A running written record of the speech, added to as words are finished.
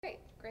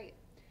Great.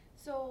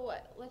 So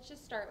let's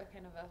just start with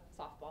kind of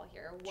a softball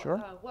here. Sure.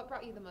 What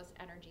brought you the most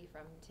energy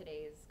from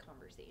today's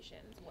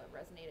conversations? What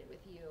resonated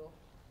with you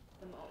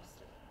the most?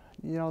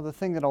 You know, the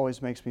thing that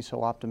always makes me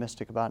so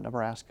optimistic about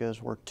Nebraska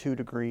is we're 2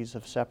 degrees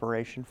of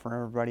separation from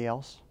everybody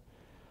else.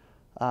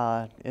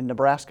 In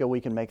Nebraska, we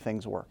can make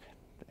things work.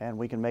 And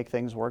we can make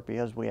things work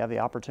because we have the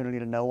opportunity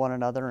to know one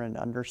another and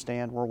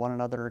understand where one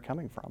another are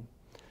coming from.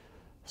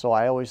 So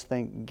I always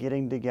think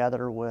getting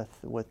together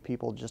with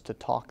people just to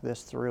talk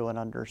this through and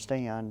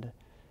understand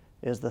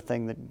is the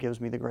thing that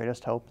gives me the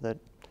greatest hope that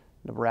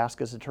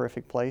Nebraska is a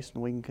terrific place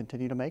and we can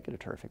continue to make it a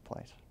terrific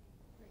place.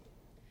 Great.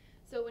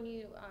 So when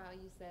you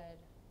said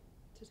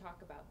to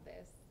talk about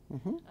this,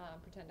 Mm-hmm.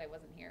 pretend I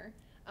wasn't here.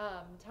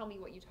 Tell me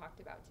what you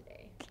talked about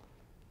today.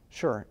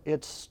 Sure.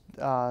 It's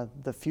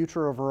the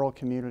future of rural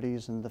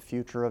communities and the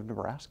future of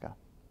Nebraska.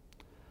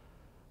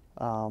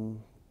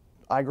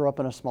 I grew up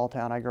in a small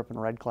town. I grew up in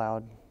Red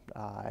Cloud.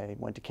 I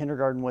went to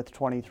kindergarten with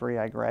 23.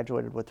 I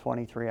graduated with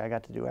 23. I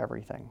got to do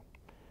everything.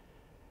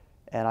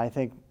 And I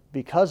think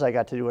because I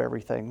got to do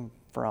everything,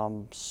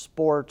 from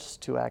sports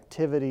to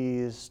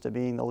activities to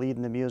being the lead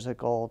in the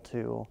musical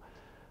to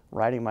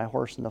riding my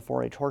horse in the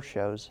 4-H horse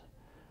shows,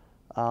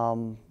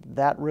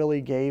 that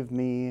really gave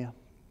me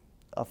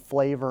a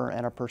flavor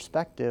and a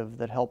perspective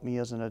that helped me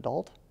as an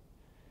adult.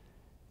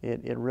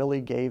 It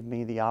really gave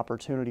me the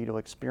opportunity to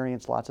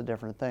experience lots of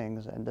different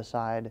things and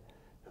decide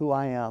who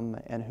I am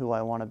and who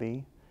I want to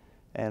be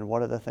and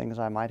what are the things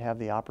I might have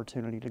the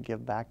opportunity to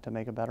give back to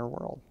make a better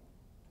world.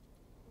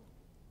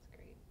 That's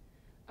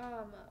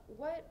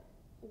great.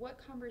 What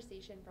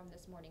conversation from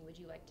this morning would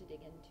you like to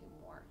dig into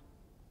more?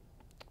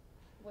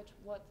 What's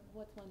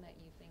one that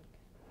you think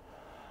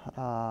Uh,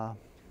 kind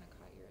of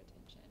caught your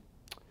attention?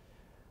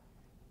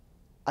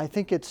 I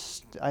think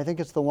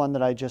it's the one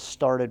that I just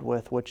started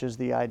with, which is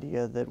the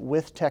idea that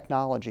with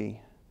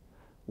technology,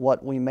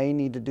 what we may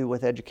need to do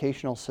with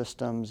educational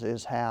systems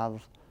is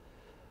have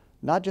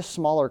not just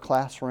smaller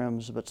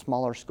classrooms, but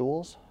smaller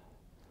schools.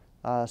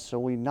 So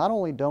we not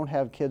only don't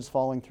have kids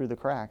falling through the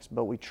cracks,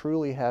 but we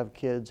truly have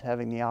kids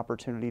having the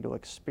opportunity to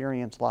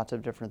experience lots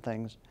of different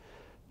things,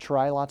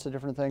 try lots of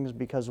different things,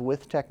 because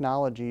with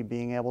technology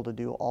being able to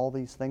do all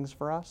these things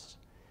for us,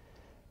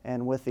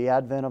 and with the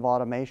advent of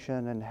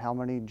automation and how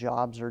many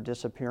jobs are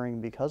disappearing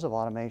because of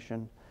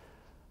automation,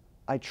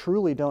 I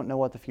truly don't know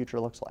what the future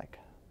looks like.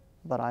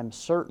 But I'm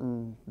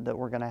certain that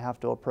we're going to have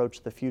to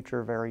approach the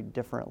future very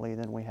differently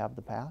than we have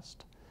the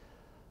past.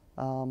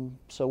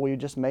 So we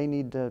just may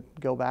need to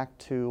go back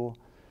to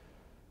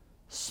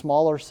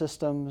smaller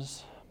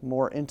systems,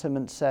 more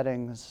intimate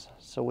settings,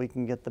 so we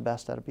can get the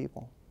best out of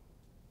people.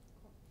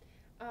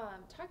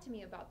 Talk to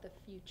me about the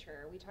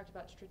future. We talked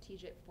about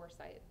strategic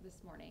foresight this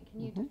morning.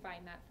 Can you Mm-hmm.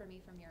 define that for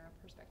me from your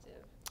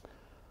perspective?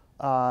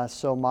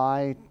 So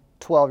my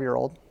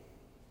 12-year-old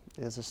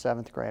is a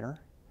 7th grader.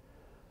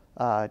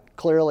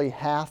 Clearly,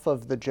 half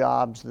of the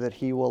jobs that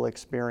he will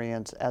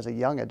experience as a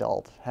young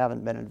adult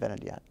haven't been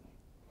invented yet.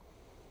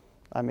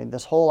 I mean,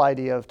 this whole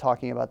idea of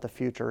talking about the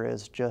future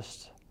is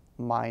just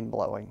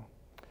mind-blowing.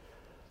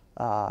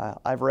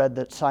 I've read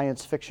that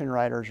science fiction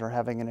writers are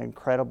having an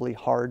incredibly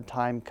hard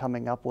time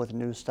coming up with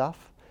new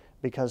stuff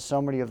because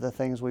so many of the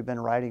things we've been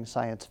writing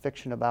science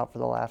fiction about for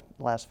the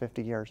last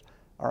 50 years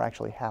are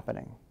actually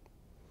happening.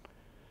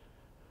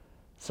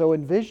 So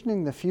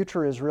envisioning the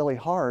future is really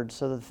hard.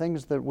 So the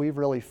things that we've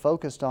really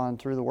focused on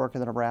through the work of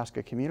the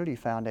Nebraska Community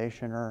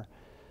Foundation are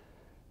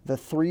the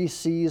 3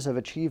 C's of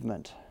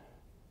achievement.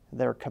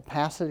 They're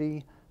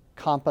capacity,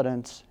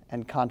 competence,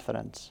 and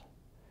confidence.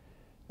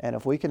 And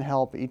if we can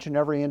help each and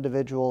every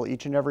individual,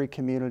 each and every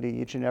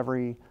community, each and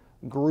every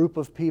group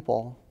of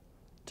people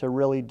to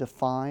really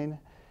define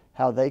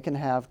how they can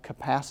have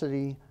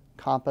capacity,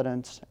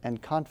 competence,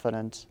 and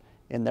confidence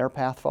in their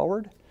path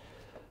forward,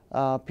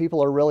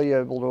 people are really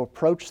able to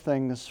approach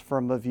things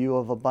from a view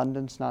of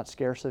abundance, not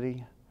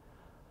scarcity,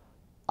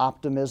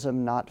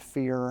 optimism, not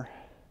fear,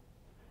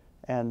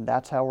 and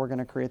that's how we're going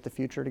to create the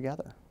future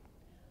together.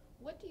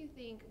 What do you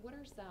think, what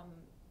are some,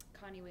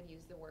 Connie would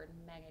use the word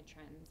mega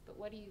trends, but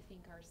what do you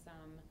think are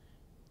some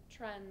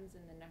trends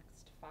in the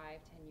next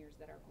 5-10 years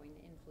that are going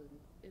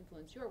to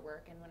influence your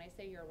work? And when I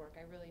say your work,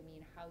 I really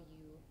mean how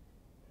you,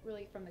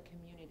 really from the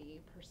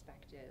community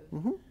perspective,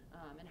 Mm-hmm.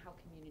 And how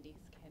communities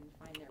can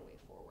find their way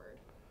forward.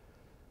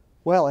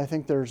 Well, I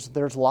think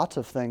there's lots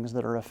of things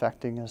that are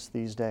affecting us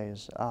these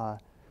days.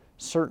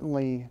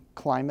 Certainly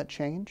climate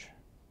change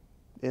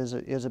is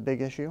a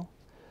big issue,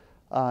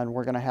 and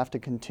we're going to have to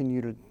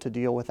continue to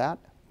deal with that.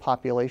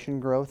 Population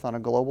growth on a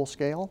global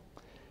scale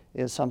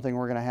is something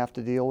we're going to have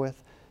to deal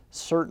with.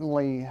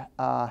 Certainly,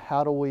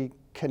 how do we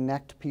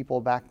connect people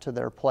back to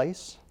their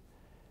place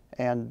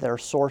and their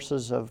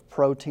sources of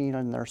protein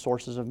and their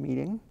sources of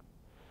meeting?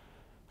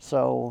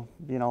 So,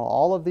 you know,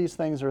 all of these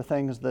things are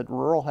things that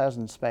rural has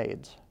in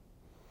spades.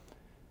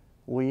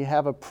 We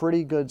have a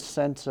pretty good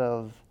sense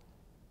of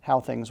how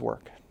things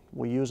work.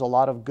 We use a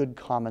lot of good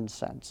common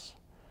sense.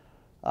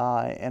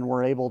 And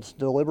we're able to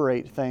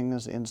deliberate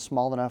things in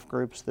small enough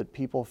groups that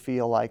people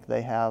feel like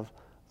they have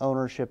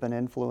ownership and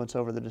influence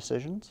over the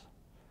decisions.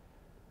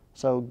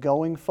 So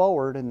going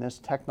forward in this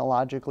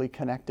technologically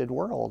connected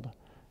world,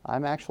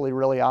 I'm actually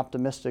really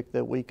optimistic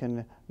that we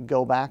can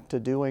go back to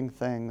doing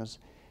things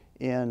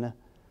in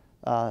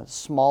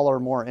smaller,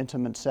 more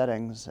intimate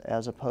settings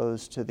as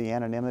opposed to the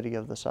anonymity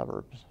of the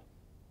suburbs.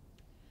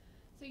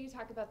 So you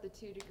talk about the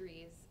 2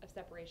 degrees of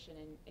separation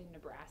in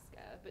Nebraska,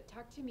 but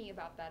talk to me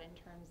about that in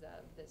terms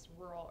of this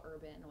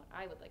rural-urban, what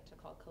I would like to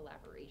call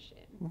collaboration,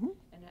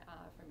 and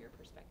from your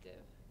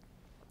perspective.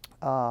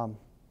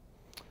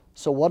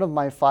 So one of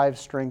my 5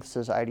 strengths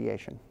is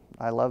ideation.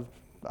 I love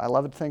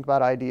to think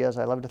about ideas.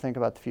 I love to think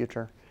about the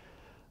future.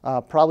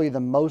 Probably the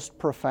most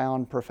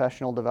profound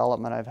professional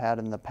development I've had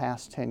in the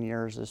past 10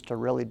 years is to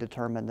really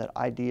determine that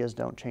ideas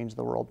don't change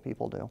the world,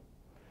 people do.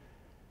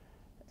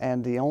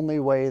 And the only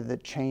way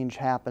that change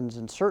happens,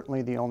 and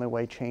certainly the only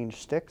way change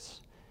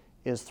sticks,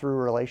 is through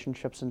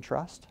relationships and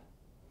trust.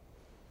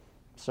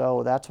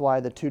 So that's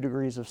why the 2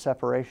 degrees of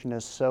separation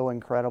is so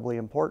incredibly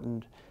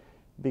important,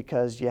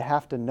 because you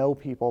have to know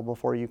people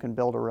before you can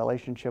build a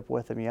relationship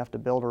with them. You have to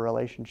build a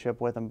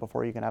relationship with them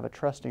before you can have a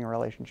trusting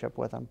relationship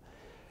with them.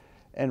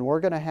 And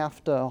we're going to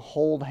have to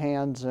hold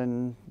hands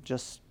and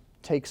just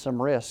take some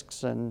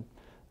risks, and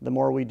the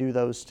more we do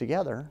those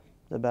together,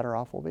 the better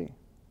off we'll be.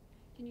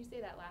 Can you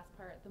say that last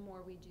part, the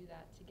more we do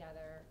that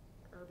together,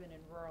 urban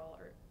and rural,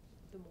 or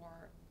the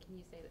more, can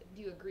you say that,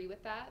 do you agree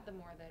with that? The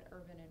more that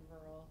urban and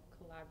rural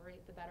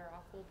collaborate, the better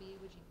off we'll be?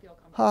 Would you feel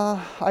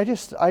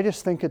comfortable? I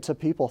just think it's a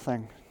people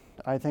thing.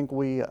 I think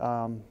we,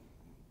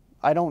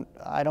 I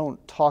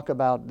don't talk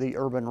about the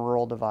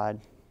urban-rural divide.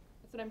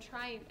 That's what I'm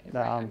trying,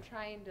 I'm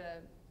trying to,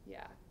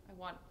 yeah,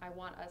 I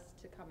want us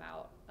to come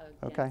out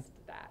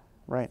against that.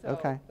 Right, so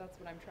okay. That's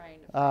what I'm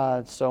trying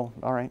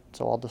to All right,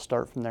 so I'll just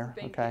start from there.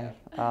 Thank okay.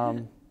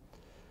 you.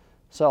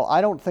 So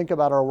I don't think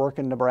about our work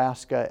in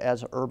Nebraska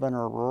as urban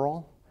or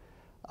rural.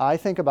 I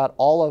think about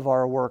all of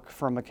our work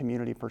from a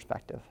community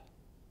perspective.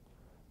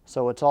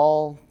 So it's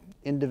all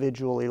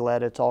individually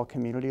led, it's all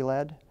community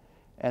led,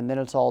 and then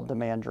it's all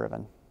demand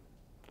driven.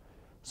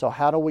 So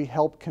how do we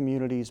help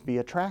communities be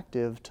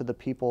attractive to the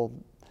people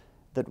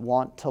that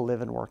want to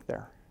live and work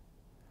there?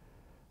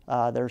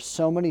 There's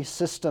so many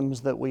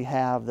systems that we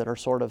have that are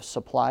sort of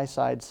supply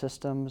side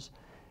systems,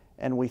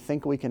 and we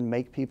think we can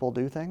make people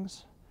do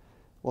things.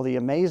 Well, the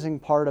amazing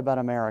part about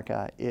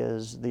America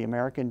is the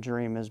American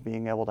dream is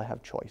being able to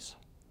have choice.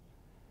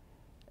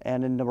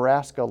 And in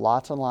Nebraska,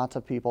 lots and lots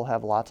of people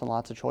have lots and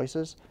lots of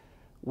choices.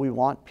 We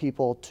want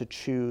people to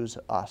choose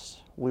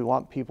us. We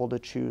want people to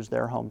choose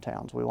their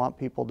hometowns. We want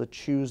people to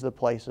choose the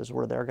places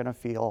where they're going to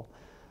feel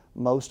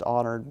most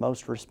honored,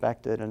 most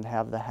respected, and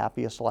have the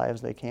happiest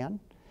lives they can.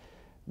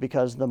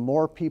 Because the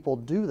more people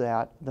do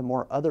that, the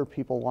more other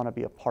people want to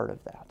be a part of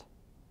that.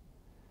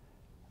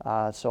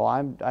 So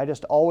I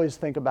just always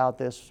think about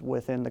this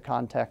within the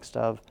context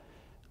of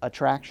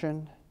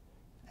attraction,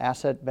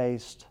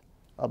 asset-based,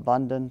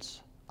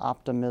 abundance,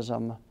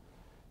 optimism,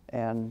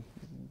 and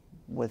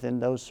within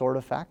those sort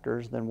of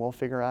factors, then we'll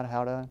figure out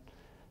how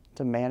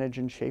to manage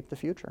and shape the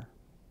future.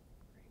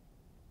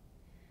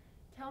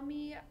 Tell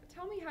me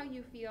how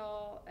you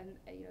feel, and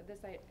this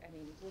I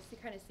mean we'll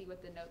kind of see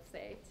what the notes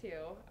say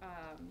too.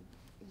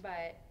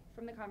 But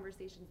from the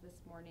conversations this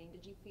morning,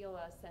 did you feel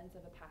a sense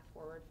of a path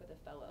forward for the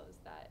fellows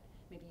that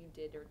maybe you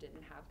did or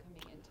didn't have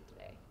coming into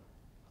today?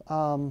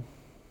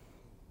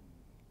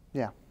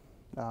 Yeah,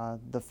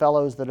 the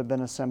fellows that have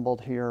been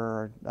assembled here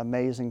are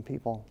amazing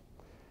people,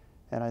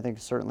 and I think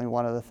certainly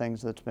one of the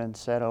things that's been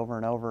said over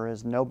and over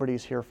is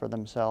nobody's here for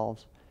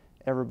themselves.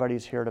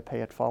 Everybody's here to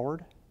pay it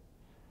forward.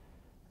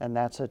 And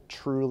that's a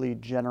truly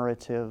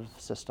generative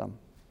system.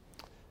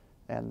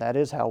 And that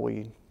is how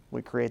we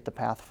create the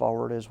path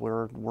forward, is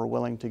we're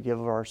willing to give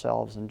of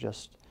ourselves and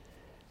just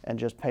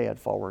pay it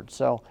forward.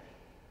 So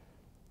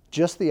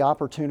just the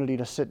opportunity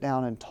to sit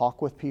down and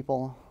talk with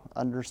people,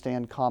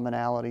 understand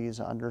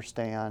commonalities,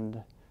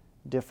 understand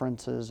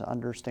differences,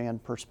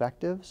 understand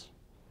perspectives,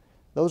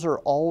 those are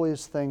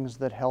always things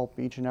that help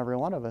each and every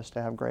one of us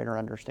to have greater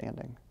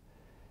understanding.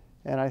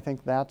 And I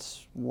think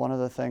that's one of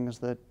the things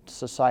that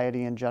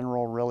society in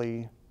general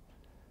really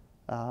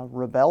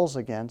rebels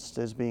against,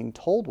 is being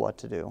told what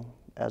to do,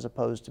 as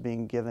opposed to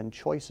being given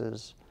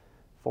choices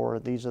for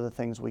these are the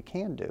things we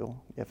can do,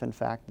 if in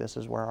fact this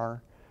is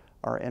where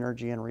our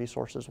energy and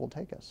resources will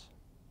take us.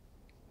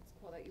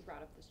 It's cool that you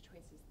brought up this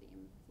choices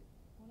theme.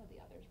 One of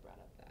the others brought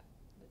up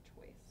the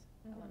choice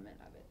element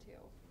of it too.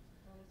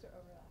 Well, those are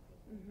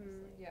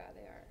overlapping. Yeah,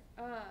 they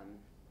are.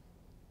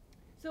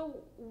 So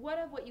what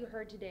of what you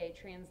heard today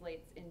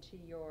translates into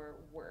your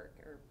work?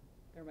 Or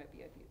there might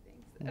be a few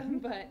things,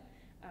 but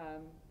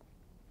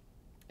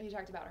you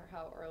talked about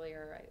how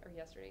earlier or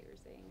yesterday you were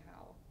saying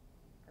how,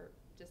 or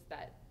just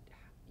that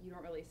you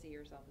don't really see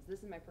yourself as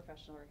this is my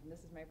professional work and this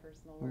is my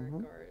personal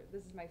work, or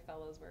this is my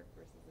fellow's work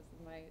versus this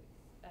is my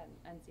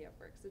NCF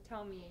work. So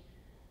tell me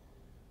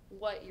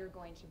what you're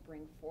going to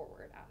bring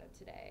forward out of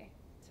today,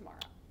 tomorrow.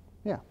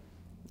 Yeah.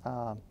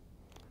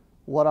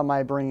 What am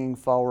I bringing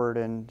forward,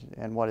 and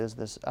what is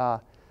this?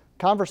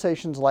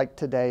 Conversations like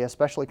today,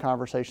 especially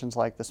conversations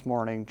like this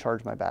morning,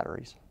 charge my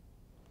batteries.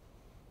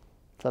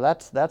 So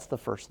that's the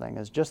first thing,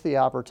 is just the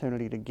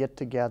opportunity to get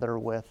together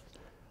with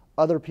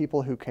other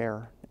people who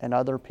care and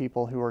other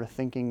people who are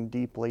thinking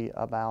deeply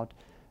about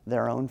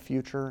their own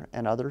future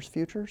and others'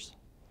 futures.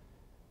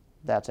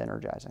 That's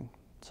energizing.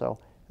 So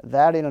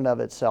that in and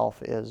of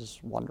itself is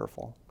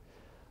wonderful.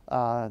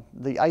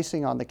 The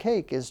icing on the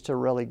cake is to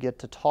really get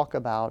to talk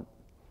about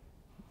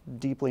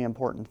deeply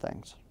important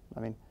things. I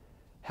mean,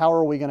 how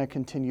are we going to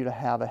continue to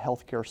have a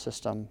healthcare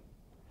system,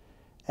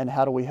 and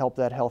how do we help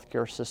that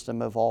healthcare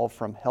system evolve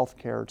from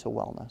healthcare to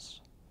wellness?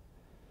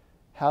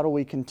 How do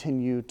we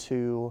continue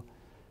to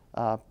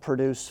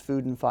produce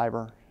food and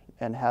fiber,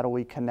 and how do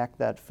we connect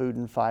that food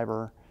and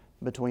fiber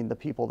between the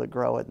people that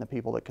grow it and the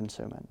people that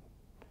consume it?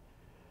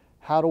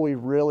 How do we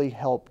really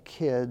help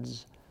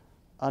kids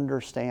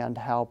understand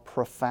how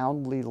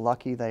profoundly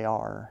lucky they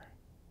are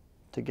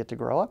to get to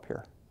grow up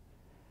here?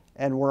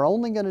 And we're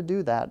only going to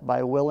do that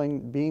by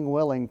being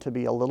willing to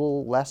be a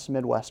little less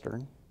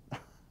Midwestern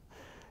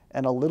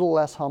and a little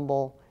less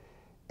humble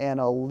and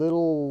a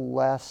little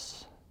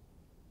less,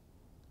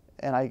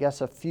 and I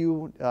guess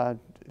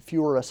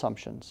fewer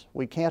assumptions.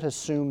 We can't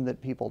assume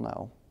that people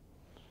know.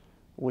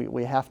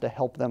 We have to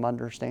help them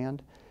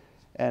understand.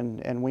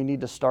 And we need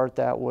to start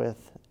that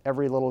with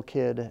every little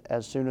kid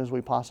as soon as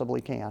we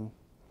possibly can,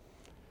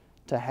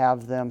 to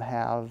have them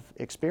have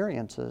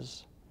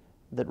experiences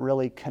that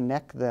really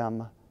connect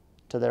them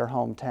to their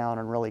hometown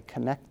and really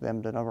connect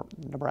them to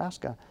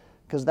Nebraska,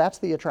 because that's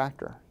the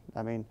attractor.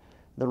 I mean,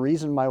 the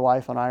reason my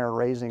wife and I are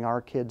raising our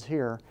kids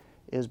here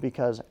is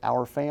because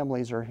our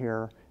families are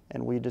here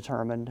and we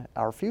determined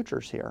our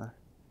futures here,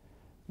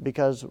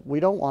 because we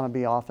don't want to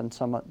be off in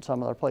some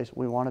other place.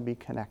 We want to be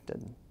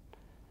connected.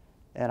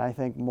 And I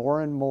think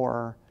more and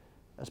more,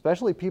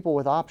 especially people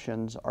with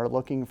options, are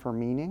looking for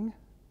meaning.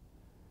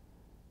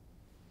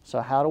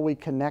 So how do we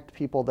connect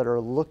people that are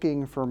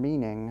looking for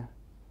meaning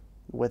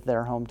with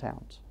their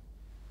hometowns?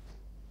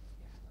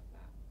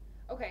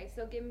 Okay,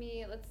 so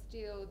let's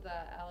do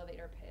the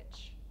elevator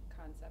pitch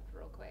concept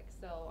real quick.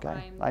 So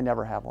Okay. I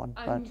never have one.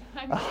 I'm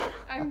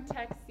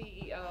tech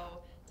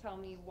CEO. Tell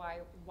me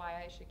why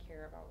I should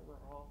care about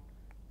rural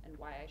and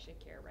why I should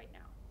care right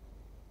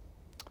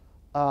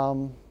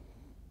now.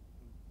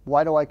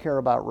 Why do I care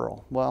about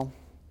rural? Well,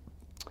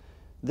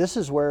 this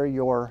is where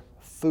your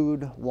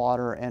food,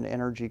 water, and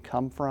energy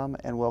come from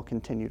and will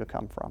continue to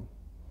come from.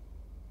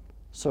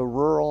 So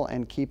rural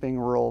and keeping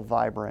rural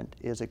vibrant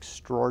is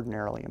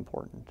extraordinarily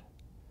important.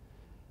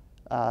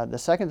 The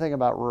second thing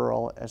about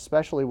rural,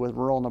 especially with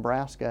rural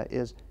Nebraska,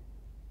 is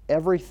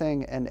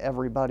everything and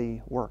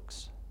everybody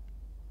works.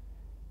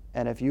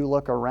 And if you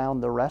look around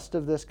the rest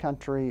of this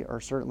country,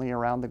 or certainly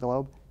around the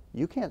globe,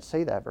 you can't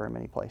say that very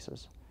many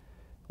places.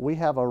 We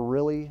have a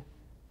really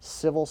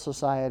civil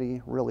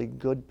society, really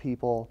good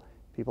people.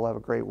 People have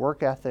a great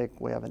work ethic.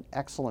 We have an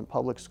excellent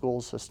public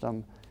school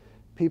system.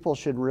 People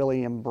should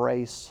really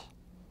embrace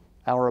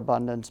our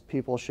abundance.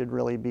 People should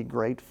really be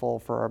grateful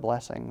for our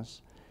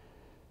blessings.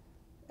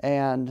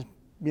 And,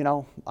 you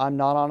know, I'm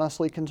not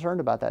honestly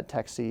concerned about that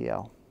tech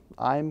CEO.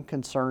 I'm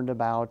concerned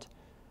about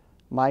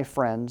my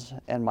friends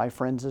and my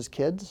friends'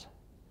 kids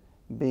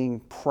being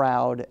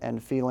proud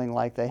and feeling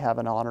like they have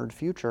an honored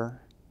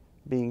future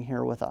being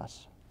here with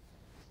us.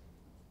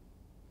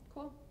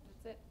 Cool,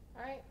 that's it.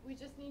 All right, we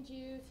just need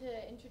you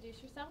to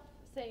introduce yourself,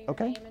 say your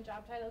Okay. name and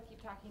job title,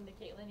 keep talking to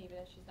Caitlin even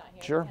if she's not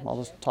here. Sure, because I'll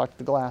just you're- talk to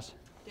the glass.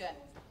 Do it.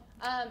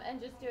 And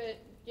just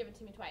give it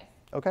to me twice.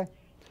 Okay.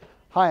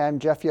 Hi, I'm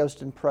Jeff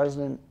Yosten,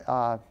 President.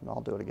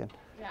 I'll do it again.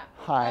 Yeah.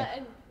 Hi.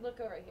 And look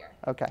over here.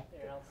 Okay.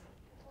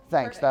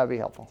 Thanks, Perfect. that would be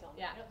helpful.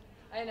 Yeah.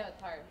 I know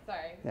it's hard,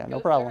 sorry. Yeah, no Ghosts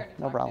are problem, hard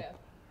to no talk problem. to.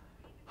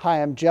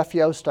 Hi, I'm Jeff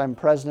Yost. I'm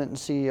President and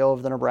CEO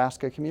of the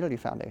Nebraska Community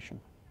Foundation.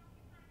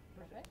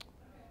 Perfect.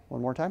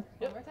 One more time.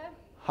 One more time.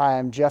 Hi,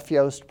 I'm Jeff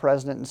Yost,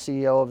 President and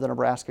CEO of the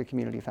Nebraska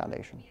Community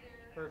Foundation.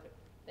 Perfect.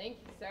 Thank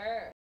you,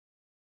 sir.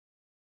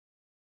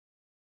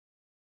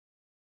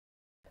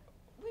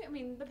 I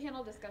mean, the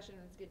panel discussion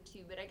was good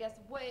too, but I guess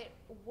what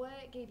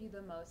gave you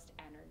the most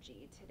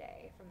energy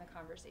today from the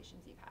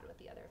conversations you've had with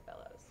the other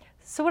fellows?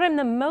 So what I'm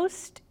the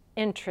most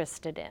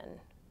interested in,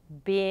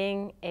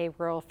 being a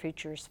Rural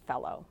Futures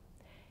Fellow,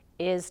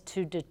 is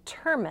to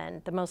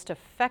determine the most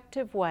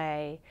effective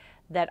way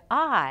that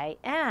I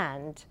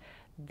and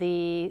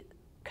the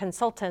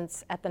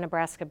consultants at the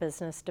Nebraska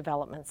Business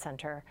Development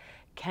Center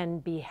can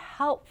be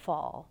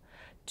helpful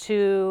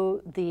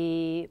to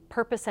the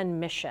purpose and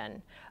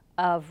mission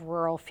of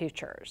Rural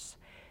Futures.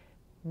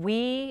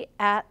 We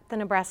at the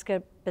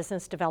Nebraska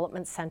Business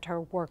Development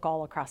Center work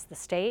all across the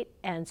state,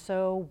 and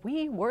so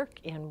we work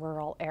in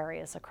rural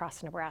areas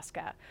across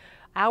Nebraska.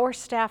 Our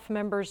staff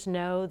members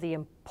know the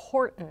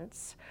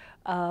importance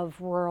of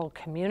rural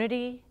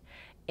community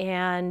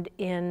and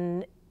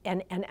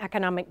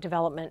economic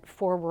development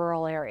for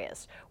rural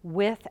areas.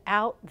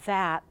 Without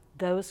that,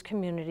 those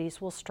communities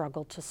will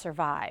struggle to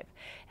survive.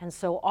 And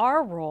so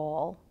our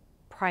role,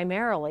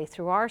 primarily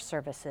through our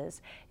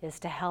services, is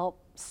to help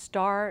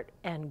start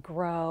and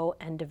grow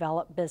and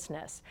develop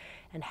business.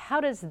 And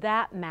how does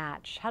that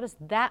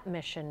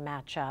mission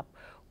match up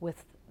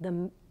with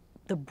the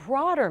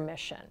broader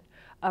mission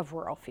of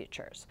Rural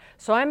Futures.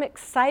 So I'm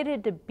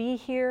excited to be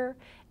here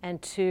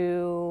and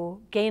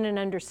to gain an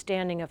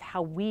understanding of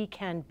how we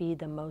can be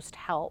the most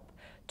help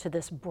to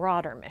this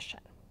broader mission.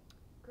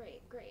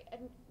 Great, great.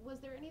 And was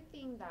there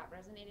anything that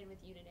resonated with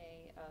you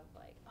today of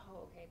like,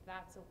 oh, okay,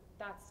 that's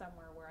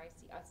somewhere where I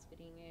see us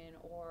fitting in,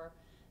 or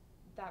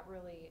that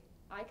really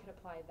I could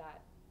apply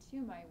that to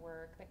my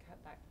work,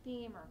 that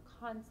theme or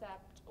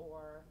concept,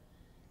 or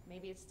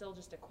maybe it's still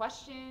just a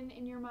question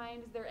in your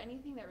mind? Is there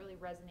anything that really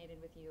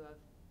resonated with you of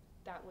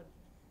that would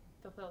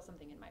fulfill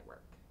something in my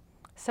work?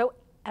 So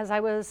as I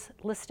was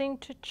listening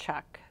to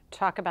Chuck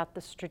talk about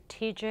the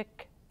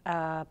strategic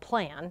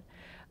plan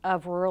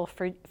of Rural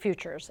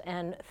Futures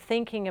and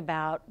thinking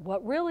about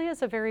what really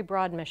is a very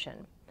broad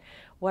mission,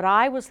 what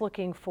I was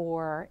looking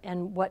for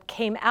and what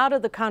came out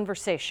of the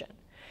conversation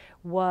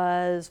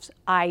was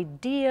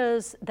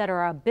ideas that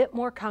are a bit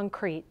more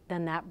concrete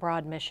than that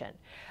broad mission,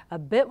 a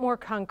bit more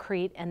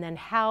concrete, and then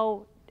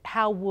how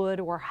would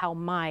or how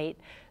might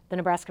the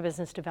Nebraska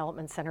Business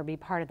Development Center be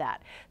part of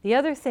that. The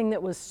other thing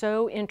that was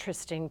so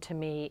interesting to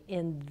me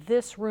in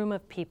this room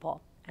of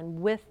people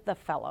and with the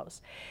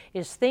fellows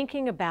is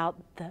thinking about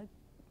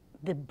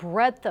the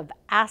breadth of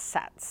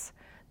assets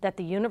that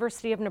the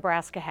University of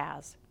Nebraska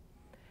has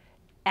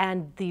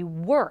and the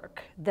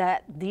work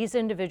that these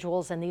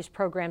individuals and these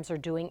programs are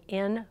doing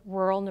in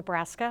rural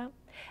Nebraska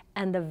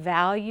and the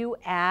value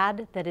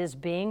add that is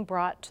being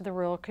brought to the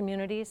rural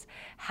communities.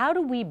 How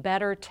do we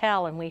better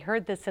tell, and we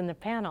heard this in the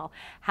panel,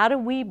 how do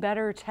we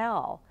better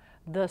tell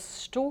the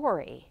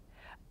story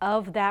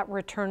of that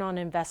return on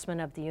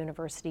investment of the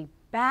university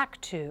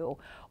back to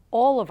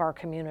all of our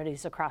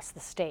communities across the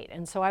state?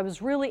 And so I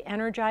was really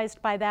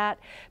energized by that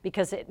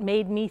because it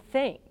made me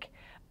think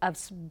of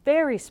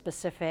very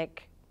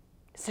specific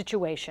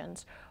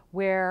situations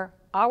where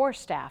our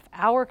staff,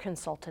 our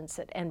consultants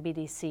at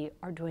NBDC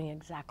are doing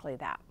exactly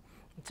that.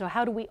 And so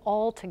how do we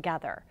all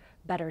together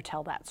better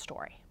tell that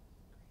story?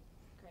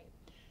 Great.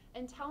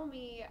 And tell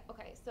me,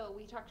 okay, so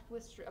we talked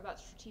about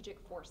strategic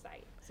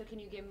foresight. So can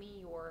you give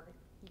me your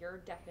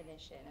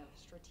definition of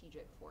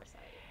strategic foresight?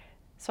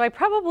 So I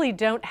probably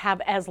don't have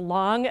as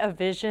long a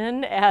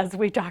vision as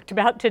we talked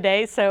about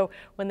today. So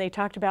when they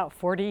talked about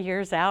 40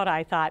 years out,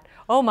 I thought,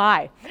 oh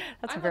my,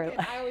 that's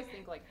I always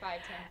think like 5,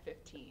 10,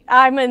 15.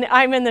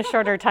 I'm in the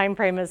shorter time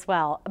frame as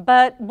well.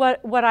 But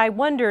what I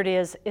wondered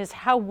is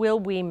how will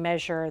we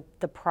measure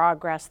the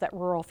progress that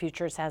Rural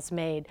Futures has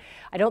made?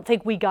 I don't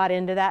think we got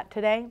into that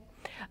today.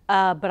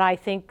 But I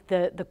think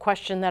the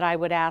question that I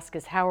would ask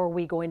is how are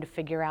we going to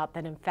figure out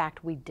that in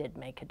fact we did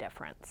make a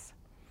difference?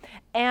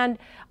 And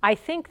I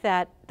think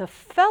that the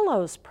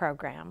Fellows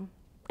program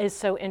is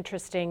so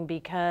interesting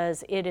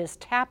because it is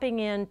tapping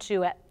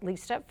into, at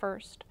least at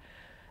first,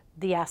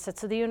 the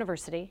assets of the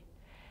university,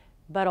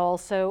 but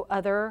also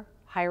other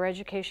higher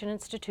education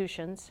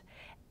institutions,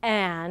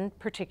 and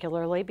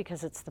particularly,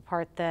 because it's the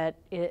part that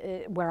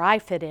where I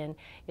fit in,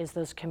 is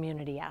those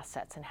community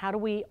assets. And how do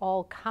we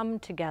all come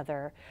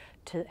together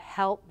to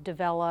help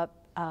develop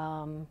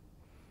an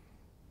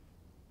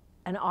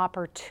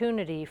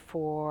opportunity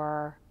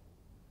for,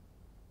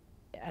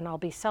 and I'll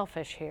be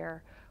selfish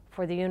here,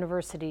 for the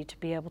university to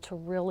be able to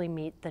really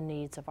meet the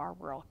needs of our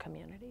rural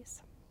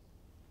communities.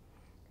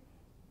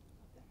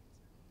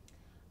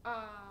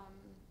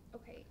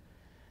 Okay.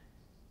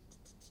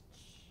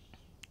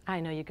 I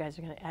know you guys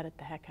are going to edit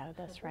the heck out of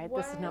this, right?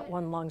 This is not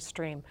one long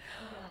stream.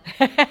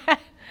 Yeah.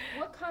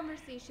 What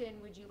conversation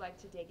would you like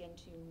to dig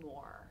into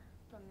more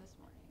from this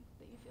morning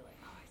that you feel like,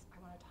 oh,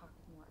 I want to talk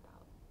more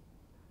about?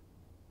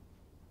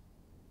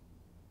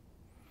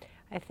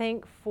 I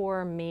think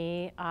for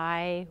me,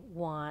 I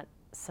want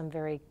some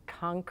very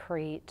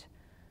concrete,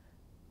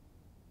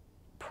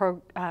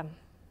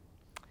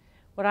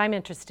 what I'm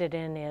interested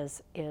in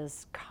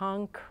is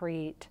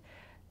concrete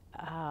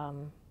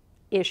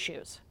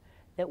issues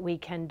that we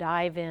can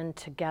dive in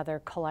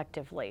together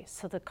collectively.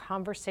 So the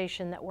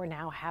conversation that we're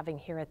now having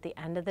here at the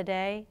end of the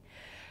day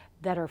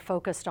that are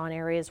focused on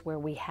areas where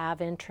we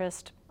have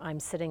interest, I'm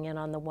sitting in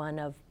on the one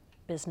of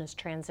business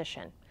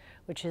transition,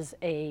 which is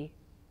a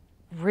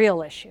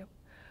real issue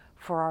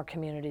for our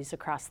communities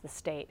across the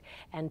state,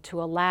 and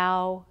to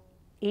allow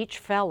each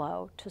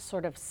fellow to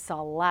sort of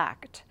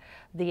select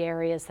the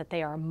areas that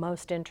they are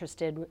most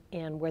interested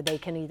in, where they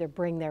can either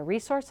bring their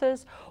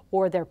resources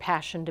or their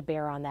passion to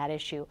bear on that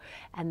issue.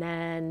 And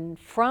then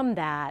from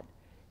that,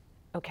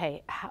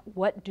 okay,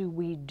 what do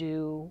we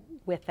do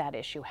with that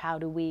issue? How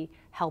do we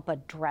help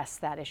address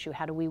that issue?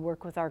 How do we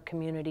work with our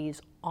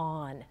communities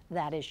on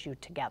that issue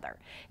together?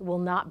 It will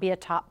not be a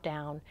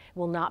top-down, it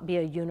will not be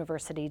a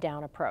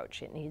university-down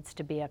approach. It needs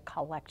to be a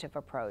collective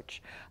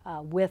approach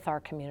with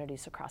our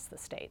communities across the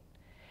state.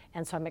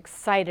 And so I'm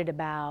excited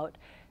about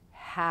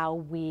how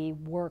we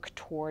work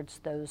towards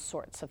those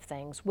sorts of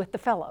things with the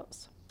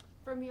fellows.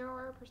 From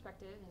your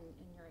perspective and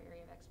in your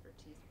area of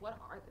expertise, what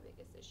are the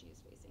biggest issues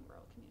facing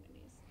rural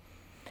communities?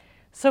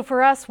 So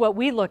for us, what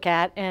we look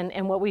at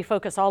and what we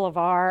focus all of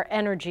our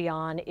energy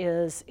on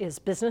is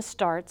business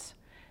starts,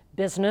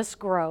 business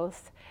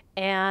growth,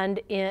 and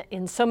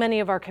in so many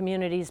of our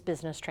communities,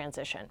 business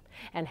transition.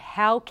 And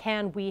how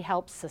can we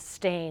help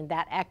sustain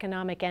that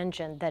economic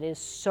engine that is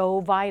so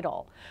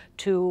vital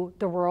to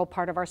the rural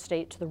part of our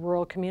state, to the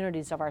rural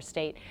communities of our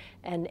state?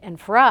 And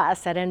for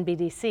us at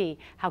NBDC,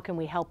 how can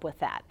we help with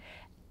that?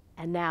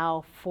 And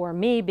now for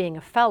me being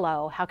a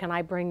fellow, how can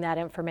I bring that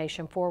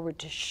information forward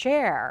to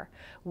share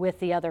with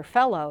the other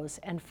fellows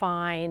and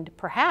find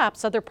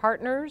perhaps other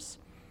partners,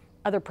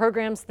 other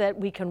programs that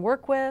we can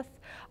work with,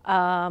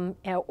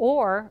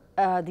 or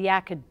the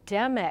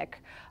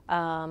academic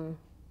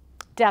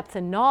depth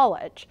and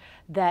knowledge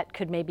that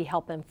could maybe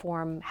help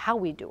inform how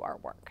we do our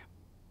work.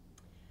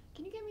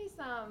 Can you give me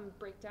some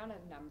breakdown of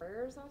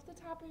numbers off the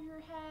top of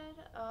your head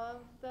of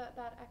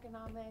that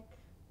economic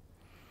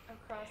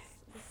across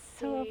the state?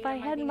 So if I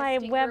Am had being a my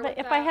stinker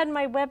with I had that?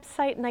 my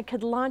website and I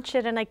could launch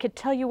it and I could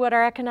tell you what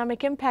our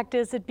economic impact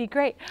is, it'd be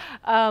great.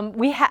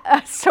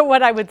 So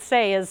what I would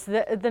say is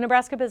the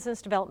Nebraska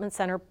Business Development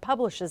Center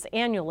publishes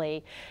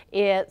annually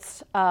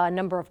its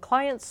number of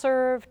clients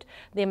served,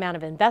 the amount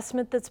of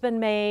investment that's been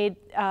made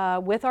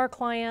with our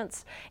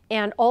clients,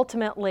 and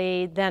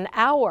ultimately then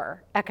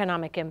our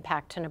economic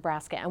impact to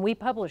Nebraska. And we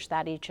publish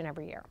that each and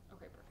every year.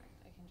 Okay,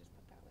 perfect. I can just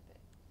put that with it.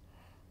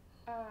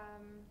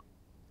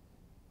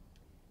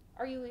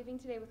 Are you leaving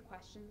today with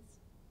questions?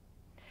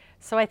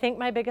 So I think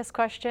my biggest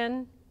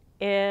question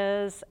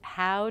is,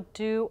 how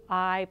do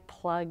I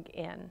plug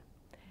in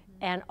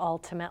and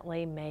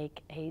ultimately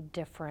make a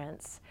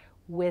difference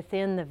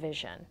within the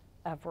vision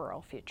of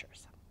Rural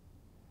Futures?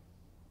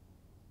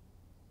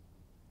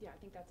 Yeah, I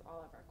think that's all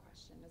of our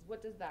question is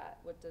what does that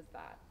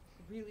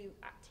really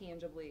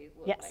tangibly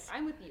look Yes. like?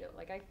 I'm with you.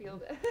 Like I feel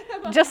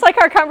that. Just like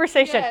our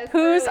conversation, Yes,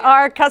 who's brilliant.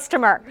 our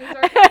customer? Who's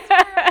our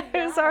customer?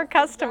 Who's our Yes,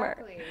 customer?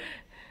 Exactly.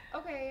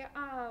 Okay.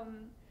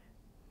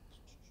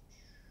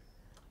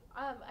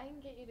 I can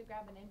get you to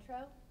grab an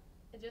intro.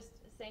 Just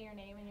say your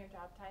name and your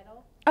job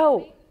title. Oh.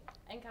 maybe,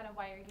 and kind of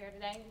why you're here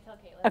today. And tell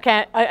Caitlin.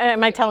 Okay,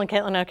 am I telling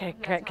Caitlin? Okay,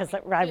 No, great, because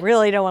tell me. I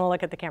really don't want to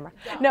look at the camera.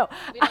 Don't. No.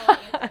 We don't want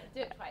you to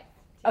do it twice.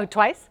 Oh,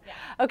 twice?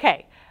 Yeah.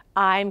 Okay,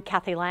 I'm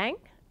Kathy Lang.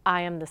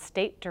 I am the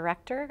State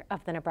Director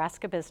of the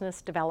Nebraska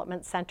Business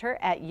Development Center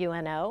at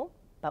UNO,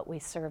 but we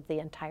serve the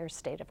entire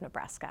state of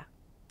Nebraska.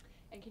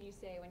 And can you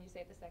say when you say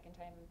it the second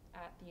time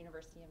at the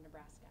University of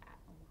Nebraska at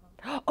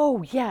Omaha?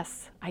 Oh,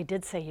 yes, I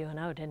did say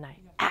UNO, didn't I?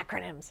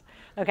 Acronyms.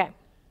 Okay.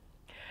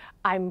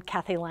 I'm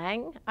Kathy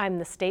Lang. I'm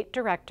the State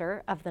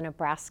Director of the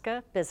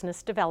Nebraska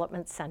Business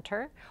Development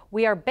Center.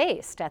 We are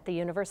based at the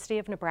University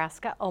of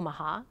Nebraska,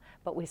 Omaha,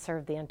 but we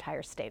serve the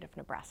entire state of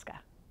Nebraska.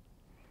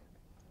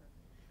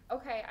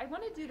 Okay, I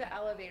want to do the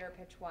elevator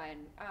pitch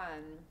one.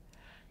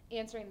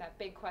 Answering that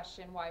big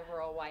question, why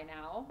rural, why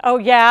now? Oh,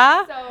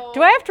 yeah? So-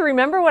 Do I have to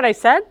remember what I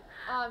said? You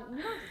don't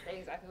have to say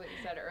exactly what you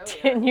said earlier.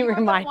 Can you were the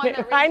remind one me?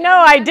 that I raised know,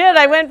 your I hand did.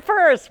 I first, went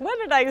first. What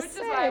did I Which is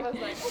say? why I was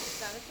like,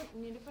 oh,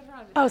 we need to put her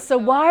on. Oh, so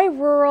why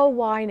rural,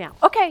 why now?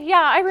 Okay,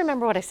 yeah, I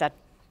remember what I said.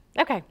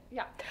 Okay.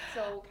 Yeah.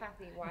 So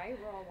Kathy, why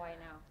rural, why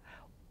now?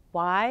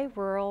 Why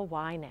rural,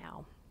 why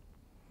now?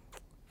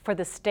 For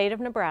the state of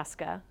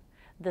Nebraska,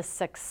 the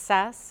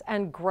success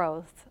and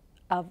growth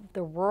of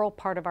the rural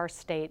part of our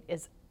state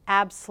is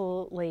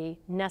absolutely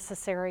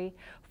necessary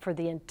for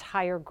the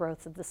entire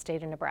growth of the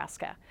state of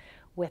Nebraska.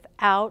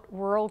 Without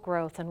rural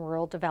growth and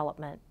rural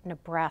development,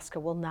 Nebraska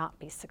will not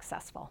be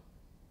successful.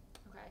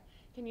 Okay.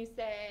 Can you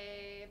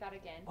say that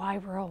again? Why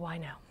rural, why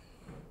now?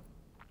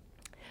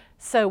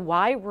 So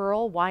why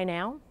rural, why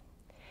now?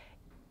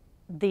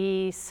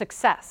 The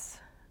success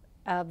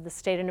of the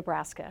state of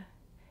Nebraska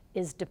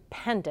is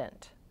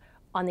dependent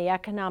on the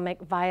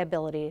economic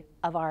viability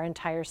of our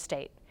entire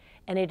state.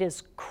 And it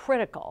is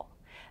critical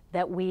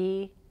that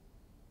we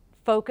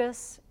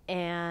focus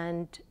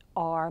and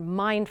are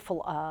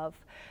mindful of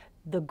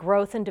the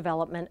growth and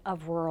development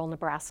of rural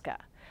Nebraska.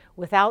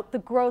 Without the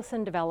growth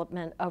and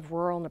development of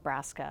rural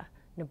Nebraska,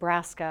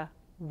 Nebraska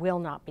will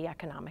not be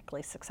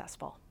economically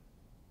successful.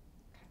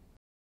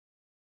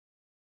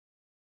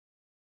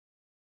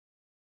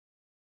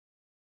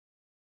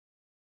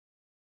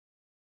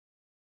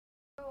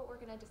 So we're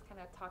going to just kind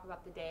of talk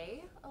about the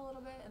day a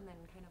little bit and then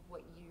kind of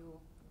what you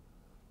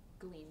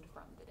gleaned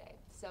from the day.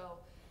 So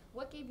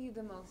what gave you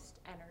the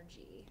most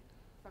energy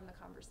from the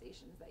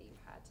conversations that you've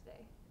had today?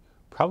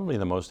 Probably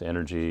the most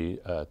energy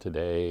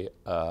today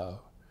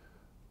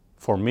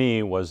for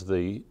me was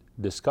the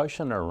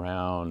discussion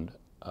around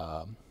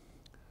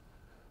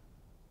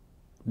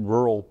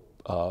rural,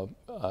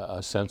 a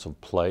sense of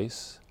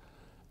place,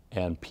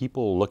 and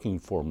people looking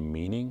for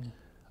meaning,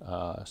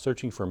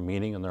 searching for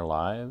meaning in their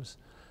lives,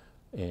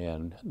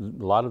 and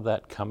a lot of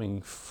that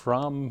coming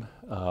from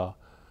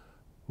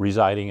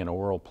residing in a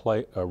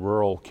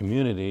rural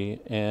community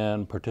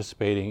and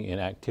participating in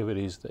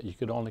activities that you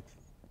could only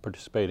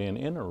participate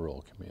in a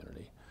rural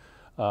community.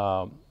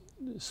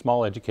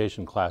 Small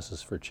education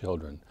classes for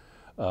children,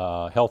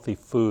 healthy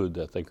food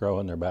that they grow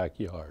in their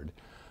backyard,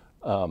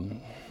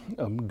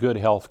 good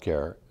health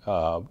care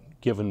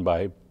given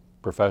by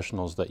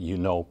professionals that you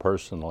know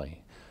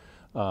personally,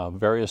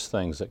 various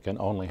things that can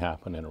only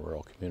happen in a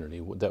rural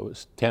community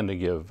that tend to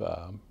give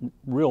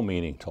real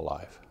meaning to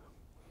life.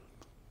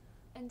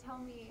 And tell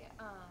me,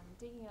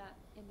 digging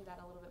into that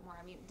a little bit more,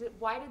 I mean,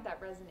 why did that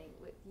resonate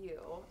with you,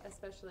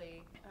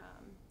 especially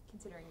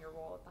considering your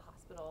role at the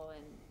hospital?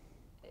 And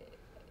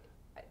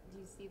do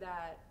you see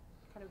that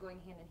kind of going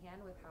hand in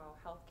hand with how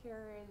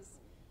healthcare is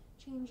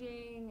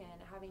changing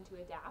and having to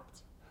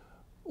adapt?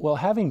 Well,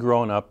 having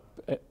grown up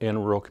in a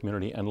rural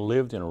community and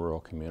lived in a rural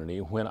community,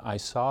 when I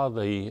saw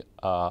the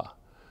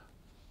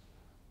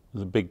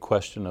big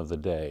question of the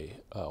day,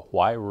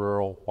 why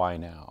rural, why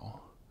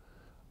now?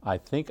 I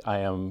think I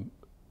am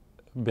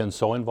been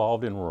so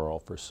involved in rural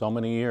for so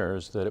many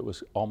years that it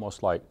was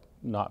almost like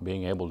not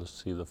being able to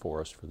see the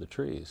forest for the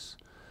trees.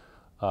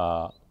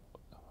 My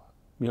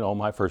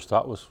first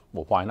thought was,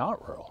 well, why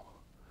not rural?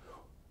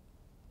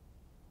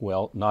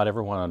 Well, not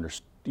everyone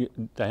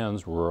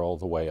understands rural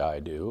the way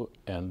I do,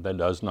 and that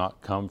does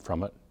not come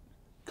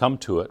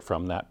to it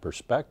from that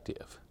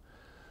perspective.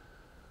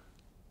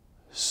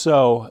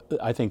 So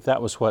I think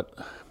that was what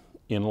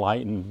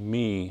enlightened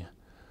me.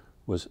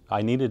 Was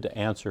I needed to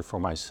answer for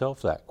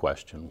myself that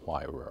question,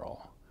 why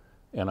rural?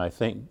 And I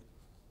think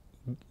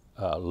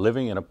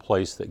living in a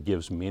place that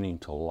gives meaning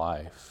to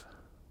life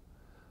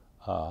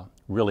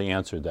really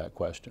answered that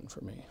question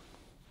for me.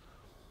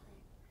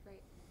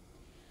 Right.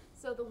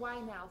 So the why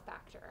now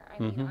factor, I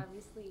mean,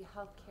 obviously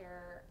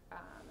healthcare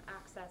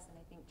access, and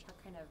I think Chuck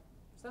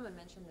someone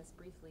mentioned this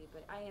briefly,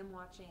 but I am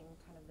watching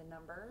kind of the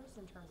numbers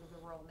in terms of the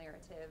rural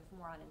narrative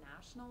more on a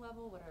national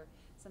level. What are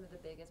some of the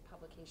biggest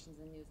publications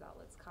and news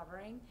outlets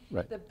covering?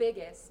 Right. The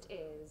biggest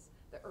is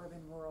the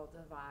urban-rural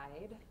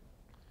divide,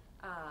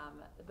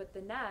 but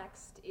the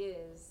next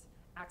is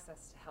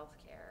access to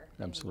healthcare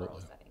in rural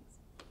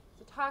settings.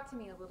 So talk to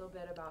me a little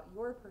bit about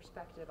your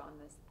perspective on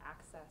this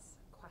access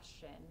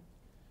question,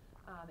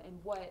 and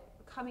what,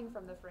 coming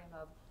from the frame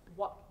of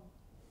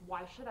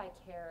why should I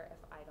care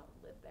if I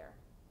don't live there?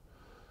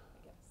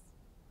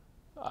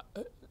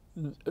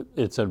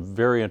 It's a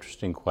very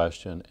interesting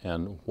question,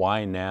 and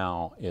why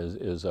now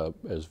is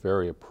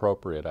very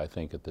appropriate, I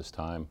think, at this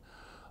time,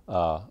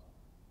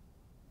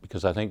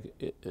 because I think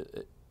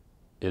it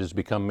has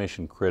become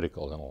mission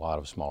critical in a lot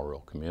of small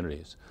rural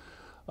communities.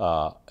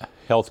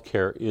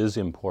 Healthcare is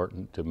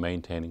important to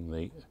maintaining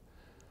the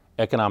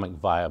economic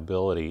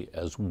viability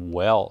as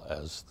well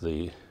as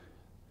the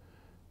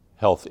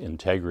health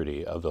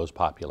integrity of those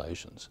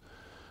populations.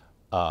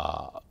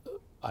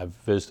 I've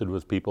visited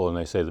with people, and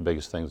they say the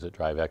biggest things that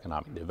drive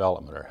economic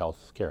development are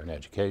health care and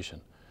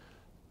education.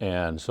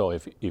 And so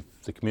if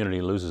the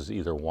community loses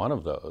either one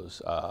of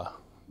those,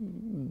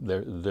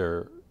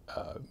 they're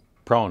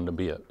prone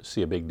to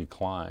see a big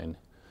decline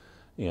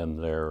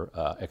in their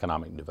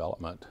economic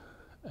development.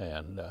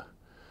 And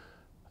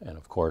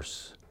of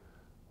course,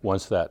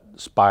 once that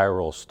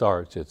spiral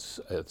starts,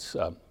 it's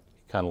kind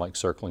of like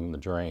circling the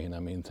drain. I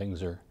mean,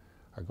 things are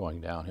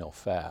going downhill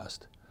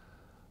fast.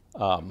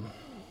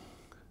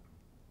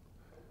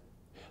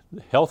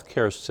 The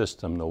healthcare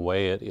system, the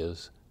way it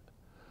is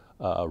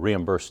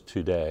reimbursed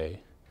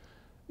today,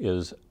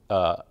 is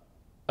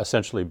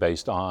essentially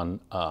based on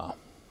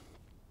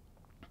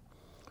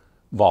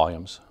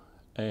volumes.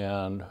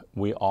 And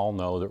we all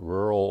know that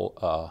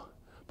rural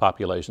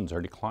populations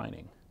are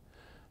declining.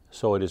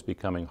 So it is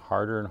becoming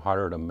harder and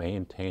harder to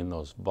maintain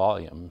those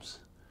volumes,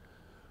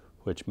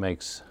 which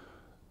makes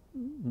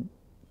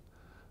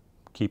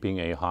keeping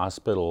a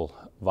hospital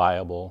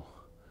viable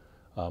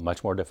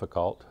much more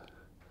difficult.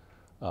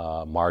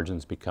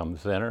 Margins become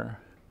thinner.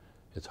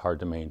 It's hard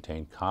to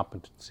maintain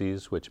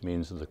competencies, which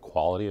means that the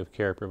quality of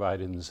care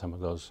provided in some of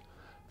those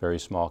very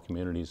small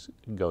communities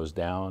goes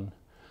down.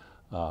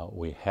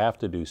 We have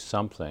to do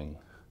something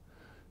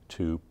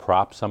to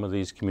prop some of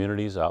these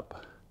communities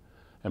up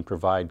and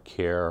provide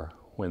care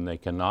when they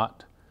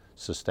cannot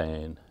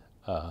sustain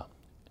a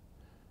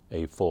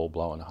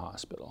full-blown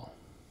hospital.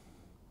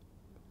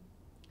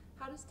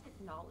 How does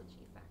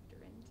technology factor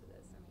into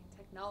this? I mean,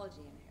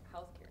 technology in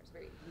healthcare is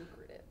very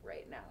lucrative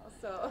right now.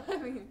 So, I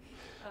mean,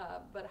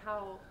 but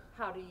how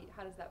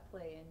does that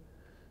play in?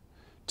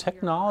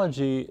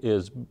 Technology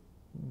is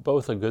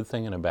both a good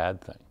thing and a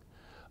bad thing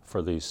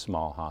for these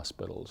small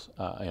hospitals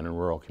and in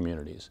rural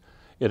communities.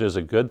 It is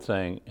a good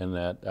thing in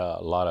that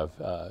a lot of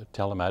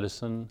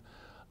telemedicine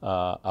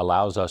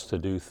allows us to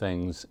do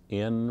things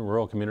in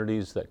rural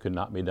communities that could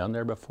not be done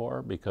there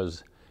before,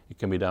 because it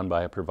can be done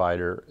by a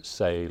provider,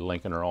 say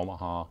Lincoln or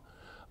Omaha.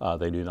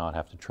 They do not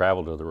have to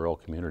travel to the rural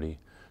community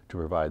to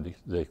provide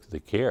the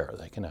care.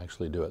 They can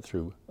actually do it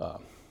through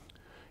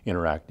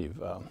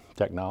interactive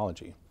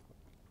technology.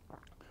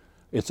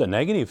 It's a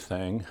negative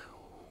thing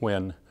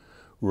when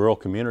rural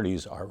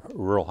communities,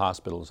 rural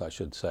hospitals I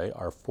should say,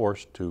 are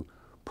forced to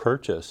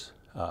purchase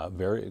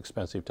very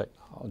expensive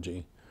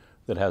technology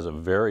that has a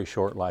very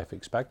short life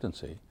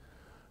expectancy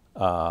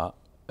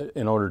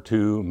in order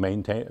to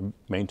maintain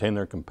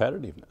their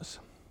competitiveness.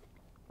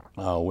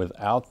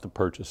 Without the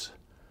purchase,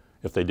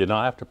 if they did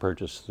not have to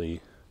purchase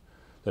the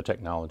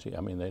technology,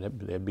 I mean,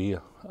 they'd be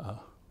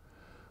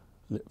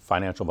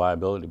financial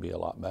viability would be a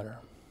lot better.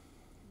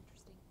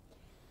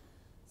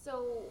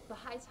 So the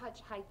high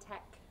touch, high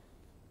tech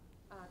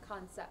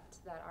concept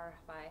that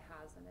RFI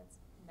has, and it's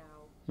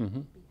now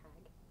BHAG.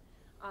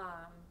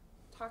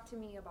 Talk to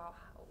me about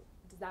how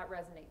does that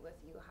resonate with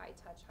you, high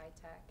touch, high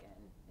tech, and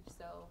if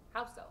so,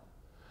 how so?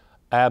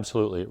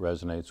 Absolutely, it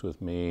resonates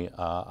with me.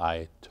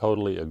 I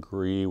totally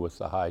agree with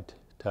the high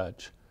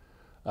touch,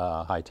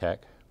 high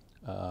tech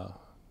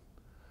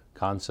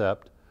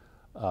concept.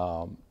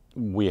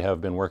 We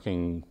have been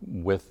working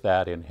with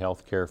that in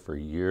healthcare for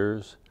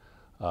years.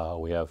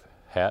 I've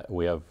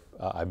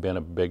been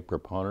a big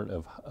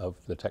proponent of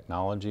the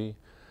technology,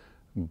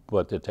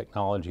 but the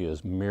technology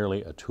is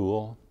merely a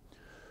tool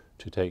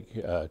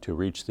to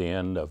reach the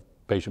end of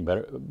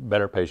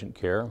better patient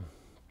care.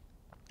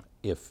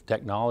 If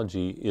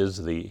technology is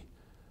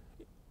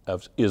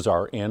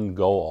our end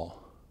goal,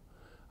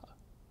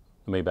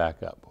 let me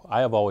back up.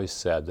 I have always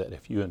said that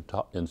if you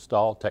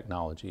install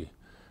technology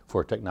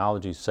for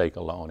technology's sake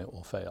alone, it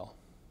will fail.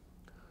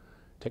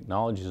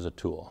 Technology is a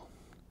tool,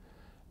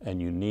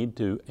 and you need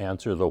to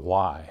answer the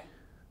why.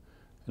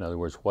 In other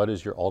words, what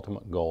is your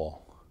ultimate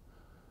goal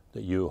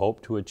that you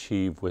hope to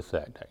achieve with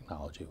that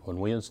technology? When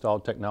we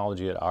installed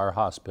technology at our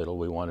hospital,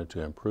 we wanted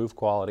to improve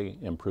quality,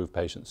 improve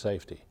patient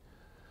safety.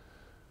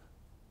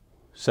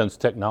 Since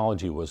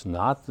technology was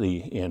not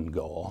the end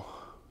goal,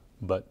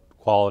 but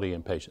quality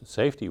and patient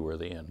safety were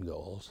the end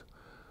goals,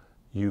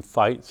 you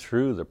fight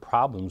through the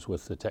problems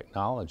with the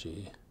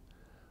technology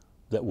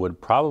that would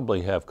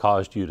probably have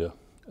caused you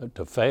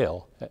to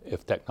fail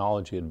if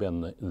technology had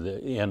been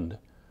the end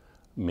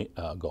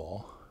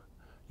goal.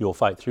 You'll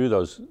fight through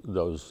those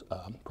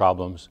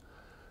problems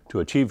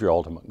to achieve your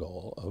ultimate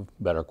goal of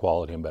better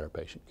quality and better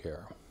patient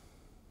care.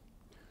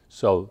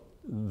 So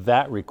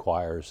that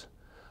requires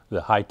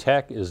the high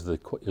tech is the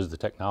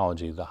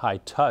technology, the high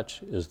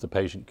touch is the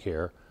patient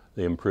care,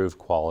 the improved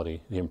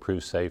quality, the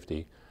improved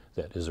safety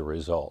that is a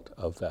result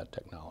of that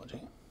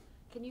technology.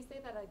 Can you say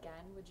that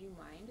again? Would you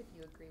mind if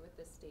you agree with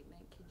this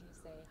statement? Could you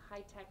say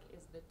high tech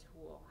is the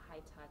tool,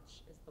 high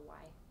touch is the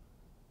why?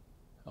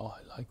 Oh,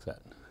 I like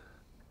that.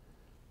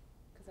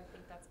 Because I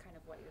think that's kind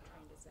of what you're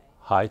trying to say.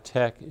 High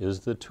tech is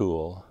the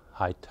tool,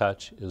 high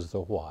touch is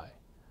the why.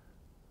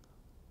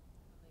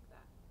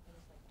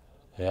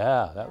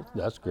 Yeah,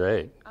 that's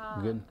great.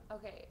 Good.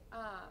 Okay.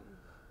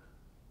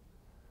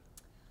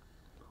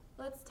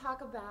 Let's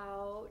talk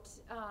about,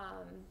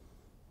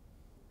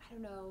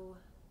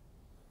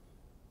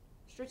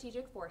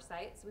 strategic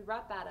foresight. So we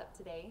brought that up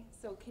today.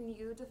 So can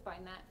you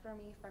define that for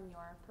me from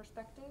your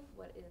perspective?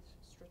 What is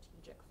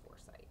strategic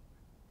foresight?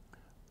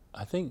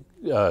 I think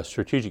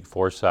strategic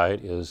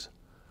foresight is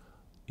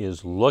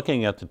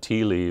looking at the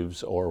tea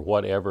leaves or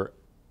whatever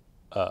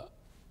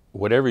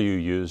you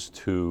use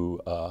to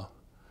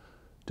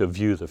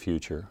view the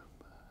future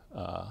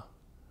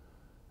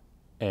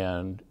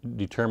and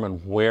determine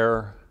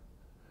where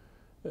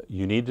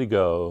you need to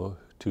go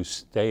to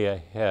stay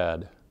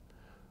ahead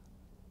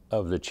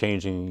of the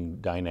changing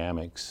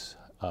dynamics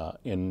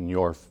in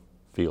your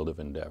field of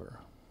endeavor.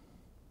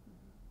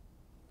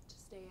 To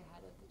stay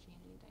ahead of the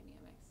changing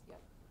dynamics.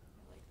 Yep, I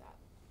like that.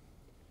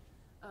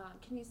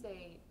 Can you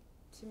say,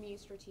 to me,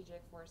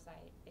 strategic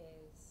foresight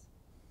is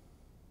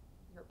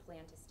your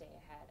plan to stay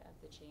ahead of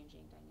the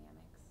changing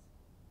dynamics?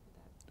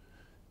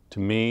 To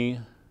me,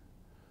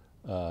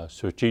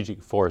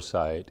 strategic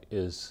foresight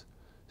is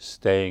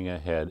staying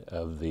ahead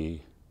of the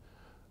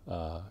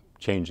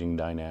changing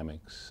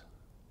dynamics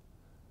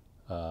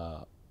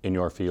in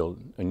your field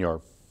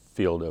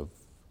of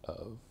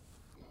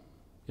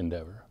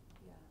endeavor.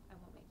 Yeah, I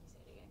won't make you say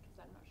it again because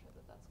I'm not sure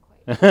that that's quite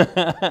what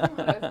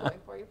I was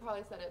going for. You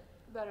probably said it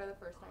better the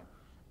first time.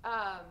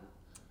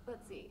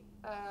 Let's see.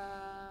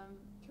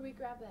 Can we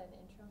grab an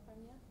intro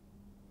from you?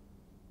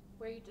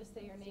 Where you just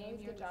say your name,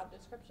 your job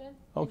description?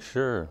 Oh,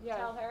 sure. Yeah.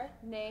 Tell her.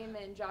 Name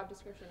and job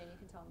description, and you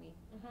can tell me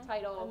Mhm.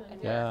 title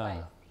and Yeah.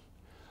 verify.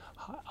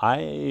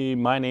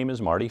 My name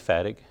is Marty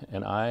Fattig,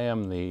 and I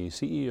am the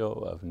CEO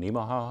of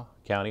Nemaha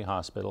County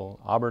Hospital,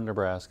 Auburn,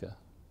 Nebraska,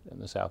 in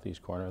the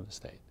southeast corner of the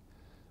state.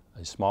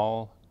 A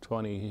small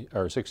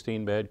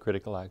 16-bed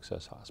critical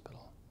access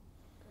hospital.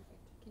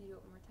 Perfect. Can you do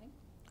it one more time?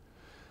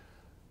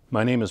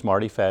 My name is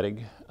Marty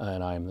Fattig,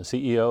 and I'm the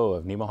CEO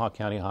of Nemaha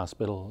County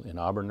Hospital in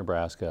Auburn,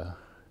 Nebraska,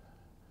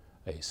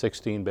 a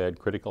 16-bed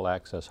critical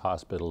access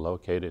hospital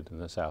located in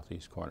the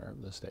southeast corner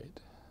of the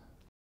state.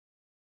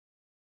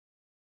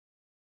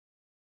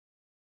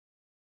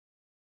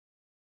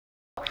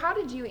 How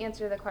did you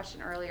answer the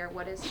question earlier?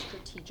 What is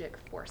strategic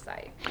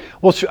foresight?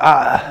 Well,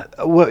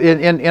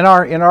 in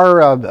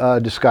our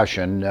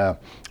discussion,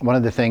 one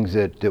of the things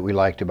that we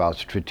liked about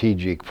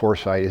strategic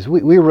foresight is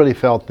we really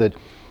felt that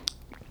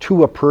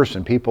to a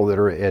person, people that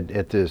are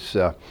at this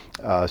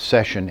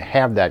session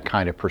have that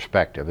kind of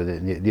perspective,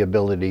 the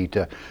ability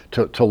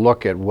to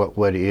look at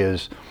what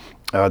is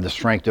the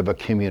strength of a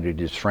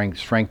community, the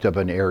strength of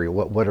an area,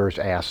 what are its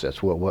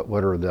assets,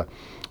 what are the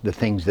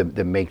things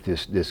that make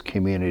this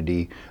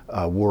community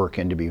work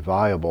and to be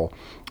viable.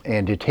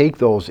 and to take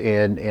those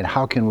and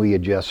how can we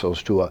adjust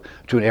those to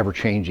an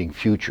ever-changing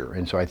future.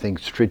 And so I think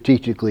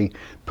strategically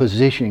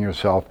positioning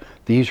yourself,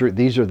 these are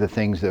the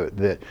things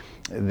that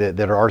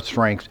are our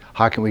strengths.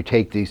 How can we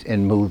take these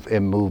and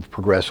move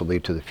progressively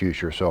to the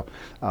future? So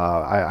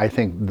I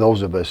think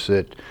those of us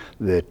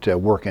that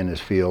work in this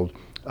field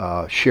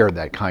share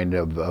that kind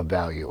of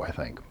value, I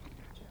think.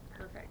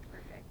 Perfect.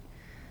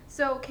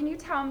 So can you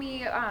tell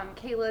me,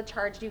 Kayla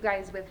charged you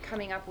guys with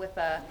coming up with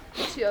a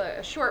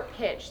short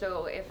pitch.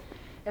 So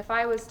if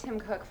I was Tim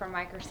Cook from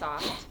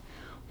Microsoft,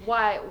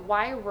 why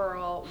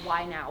rural?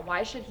 Why now?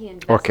 Why should he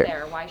invest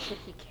there? Why should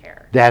he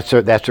care? That's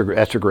a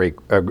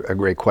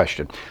great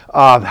question.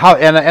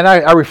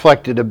 I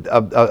reflected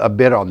a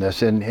bit on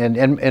this,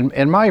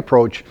 and my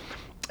approach,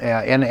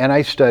 and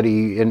I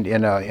study in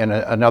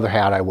another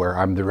hat I wear.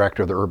 I'm the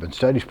director of the Urban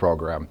Studies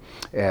program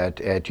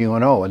at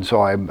UNO, and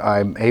so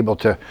I'm able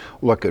to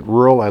look at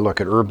rural, I look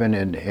at urban,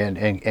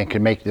 and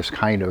can make this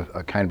kind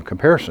of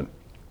comparison.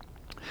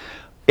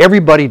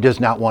 Everybody does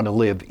not want to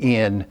live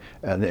in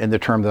the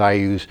term that I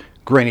use,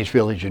 Greenwich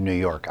Village in New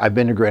York. I've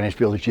been to Greenwich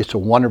Village. It's a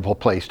wonderful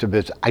place to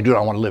visit. I do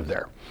not want to live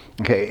there.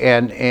 Okay,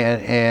 and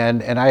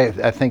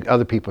I think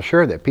other people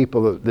share that.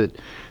 People that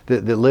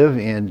live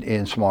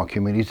in small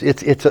communities,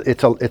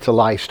 it's a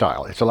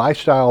lifestyle. It's a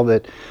lifestyle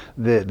that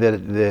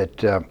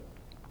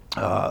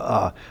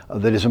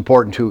is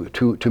important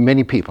to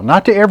many people.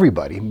 Not to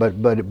everybody,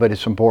 but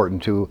it's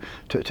important to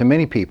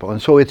many people.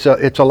 And so it's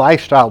a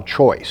lifestyle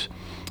choice.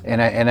 And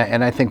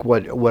I think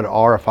what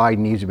RFI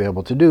needs to be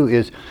able to do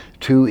is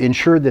to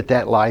ensure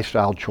that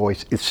lifestyle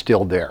choice is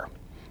still there.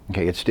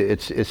 Okay, it's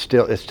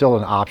still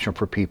an option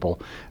for people.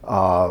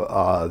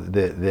 That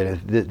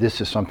this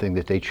is something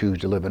that they choose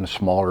to live in a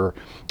smaller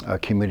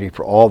community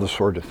for all the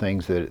sort of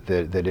things that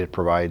it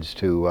provides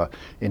to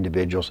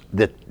individuals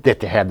that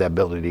they have the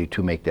ability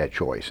to make that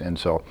choice. And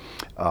so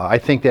I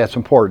think that's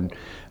important.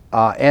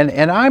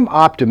 And I'm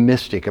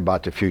optimistic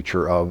about the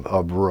future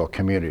of rural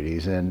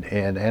communities, and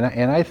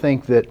I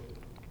think that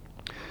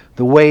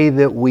the way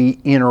that we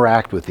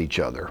interact with each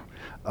other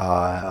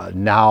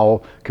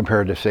now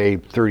compared to say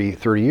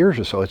 30 years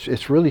or so,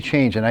 it's really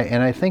changed, and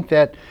I think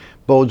that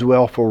bodes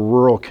well for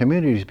rural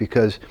communities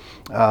because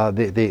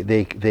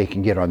they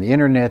can get on the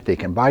internet, they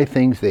can buy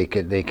things, they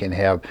can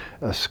have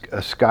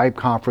Skype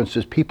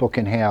conferences. People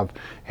can have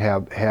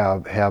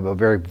a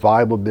very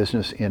viable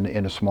business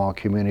in a small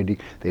community.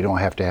 They don't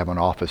have to have an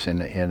office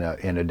in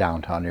a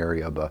downtown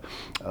area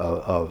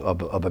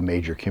of a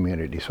major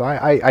community. So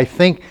I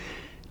think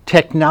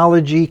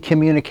technology,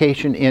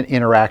 communication, and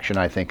interaction,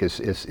 I think,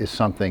 is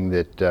something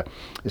that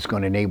is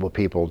going to enable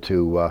people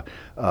to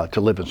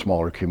live in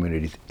smaller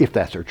communities if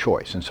that's their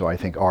choice. And so I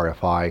think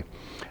RFI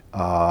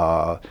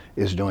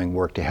is doing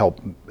work to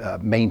help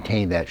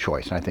maintain that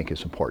choice. And I think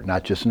it's important,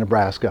 not just in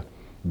Nebraska,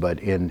 but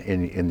in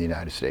the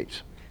United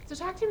States. So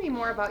talk to me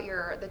more about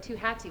the two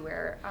hats you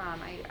wear.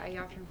 I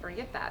often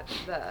forget that,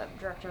 the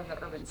director of the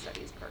Urban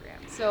Studies program.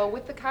 So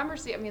with the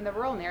conversation, I mean, the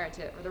rural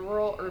narrative, or the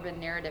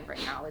rural-urban narrative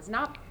right now is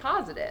not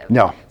positive.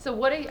 No. So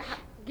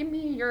give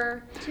me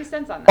your 2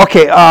 cents on that.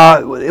 Okay,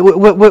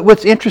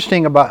 what's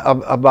interesting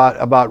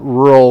about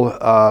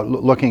rural,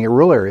 looking at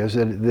rural areas,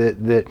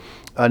 that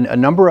a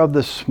number of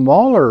the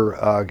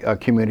smaller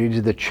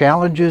communities, the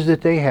challenges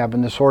that they have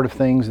and the sort of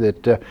things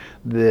that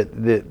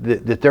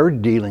they're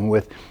dealing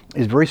with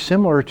is very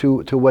similar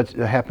to what's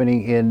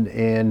happening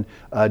in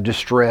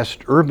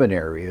distressed urban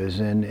areas,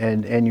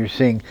 and you're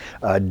seeing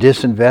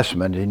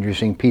disinvestment, and you're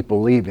seeing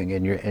people leaving,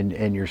 and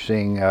you're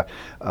seeing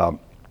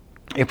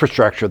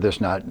infrastructure that's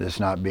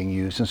not being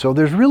used, and so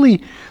there's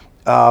really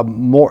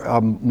more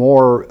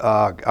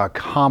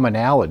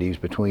commonalities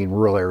between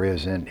rural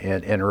areas and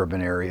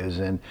urban areas,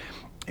 and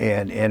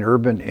the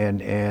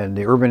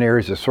urban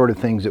areas, the sort of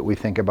things that we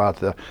think about,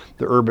 the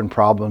urban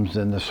problems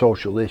and the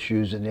social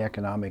issues and the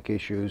economic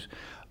issues.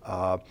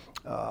 They're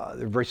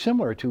very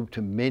similar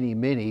to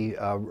many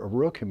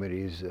rural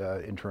communities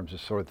in terms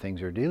of sort of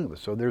things they're dealing with.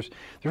 So there's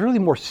really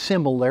more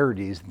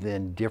similarities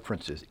than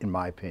differences, in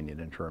my opinion,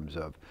 in terms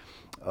of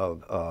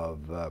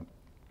the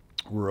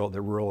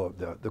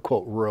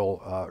quote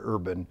rural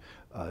urban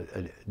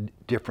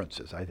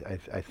differences.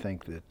 I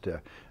think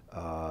that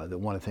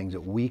one of the things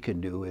that we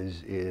can do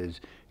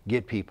is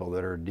get people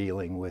that are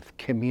dealing with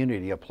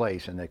community of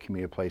place, and that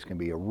community of place can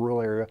be a rural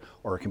area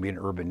or it can be an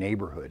urban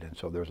neighborhood. And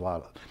so there's a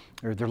lot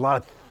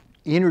of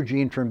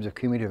energy in terms of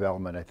community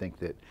development. I think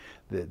that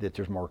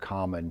there's more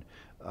common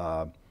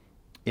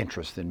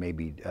interest than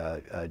maybe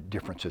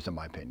differences, in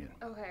my opinion.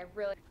 Okay,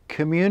 really.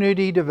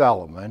 Community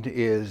development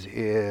is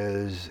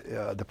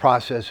the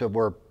process of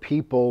where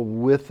people,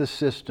 with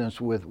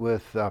assistance,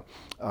 with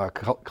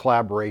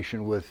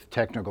collaboration with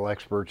technical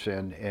experts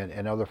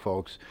and other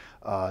folks,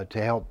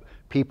 to help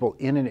people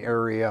in an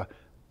area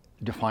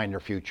define their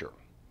future,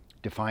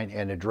 define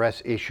and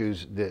address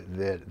issues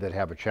that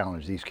have a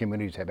challenge. These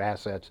communities have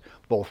assets,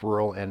 both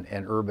rural and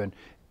urban,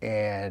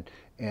 and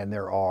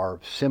there are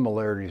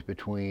similarities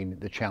between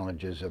the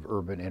challenges of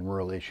urban and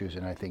rural issues,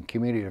 and I think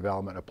community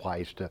development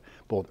applies to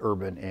both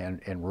urban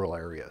and rural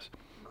areas.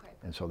 Okay.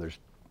 And so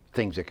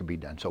things that could be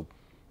done. So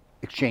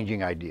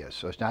exchanging ideas.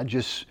 So it's not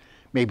just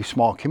maybe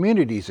small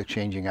communities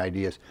exchanging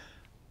ideas,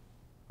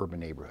 urban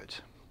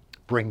neighborhoods.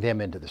 Bring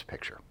them into this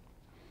picture.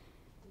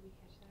 Did we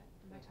catch that?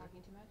 Am I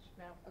talking too much?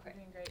 No. Okay.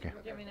 You're doing great. Okay.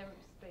 We're giving him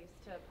space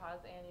to pause,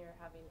 and you're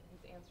having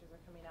his answers are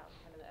coming out in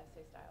kind of the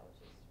essay style,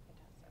 which is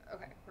fantastic.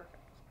 Okay,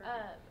 perfect.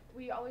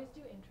 We always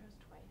do intros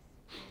twice.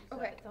 So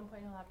Okay. at some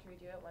point he'll have to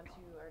redo it. Once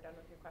you are done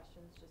with your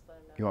questions, just let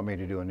him know. You want me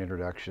to do an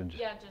introduction?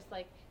 Yeah, just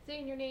like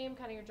saying your name,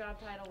 kind of your job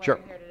title, why Sure.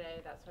 you're here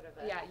today, that sort of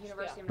a Yeah,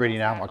 University of Ready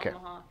now? Nebraska, Okay.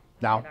 Omaha.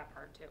 Now? Say that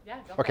part too. Yeah,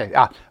 go for Okay,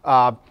 it.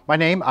 my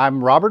name,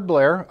 I'm Robert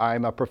Blair.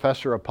 I'm a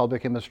professor of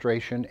public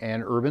administration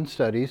and urban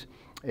studies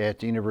at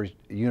the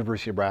University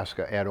of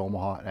Nebraska at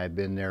Omaha, and I've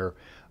been there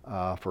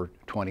for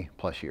 20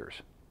 plus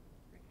years.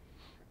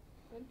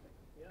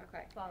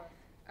 Okay. Flawless.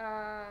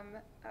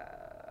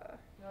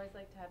 We always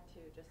like to have two,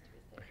 just to be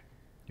safe.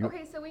 You-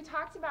 Okay, so we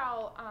talked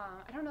about,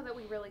 I don't know that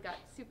we really got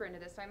super into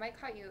this, so I might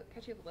catch you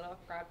a little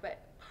off guard, but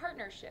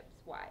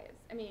partnerships wise,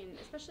 I mean,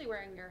 especially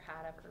wearing your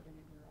hat of urban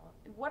and rural,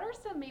 what are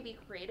some maybe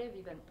creative,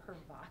 even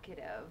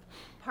provocative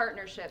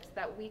partnerships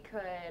that we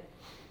could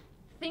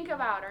think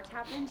about or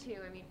tap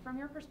into? I mean, from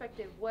your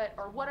perspective, what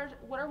are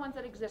ones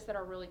that exist that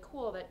are really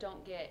cool that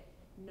don't get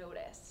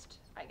noticed,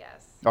 I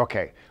guess?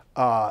 Okay,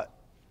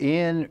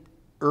 in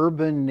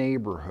urban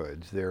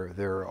neighborhoods,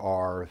 there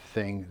are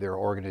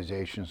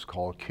organizations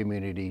called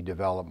community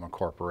development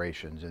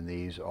corporations, and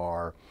these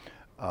are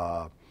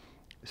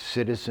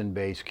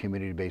citizen-based,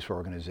 community-based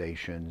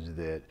organizations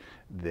that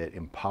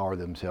empower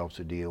themselves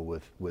to deal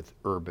with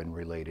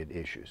urban-related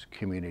issues.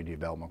 Community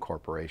development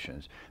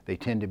corporations. They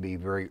tend to be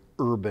very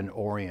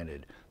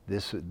urban-oriented.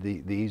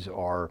 These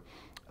are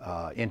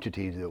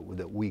entities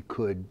that we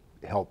could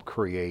help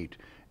create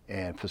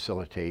and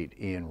facilitate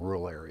in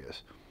rural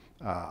areas.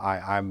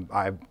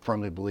 I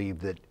firmly believe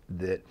that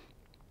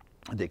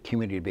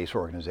community-based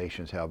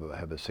organizations have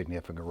a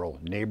significant role.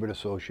 Neighborhood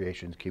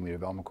associations, community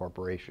development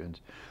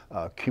corporations,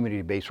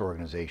 community-based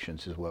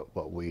organizations is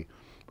what we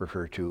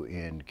refer to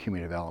in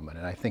community development.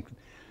 And I think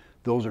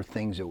those are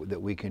things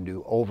that we can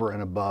do over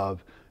and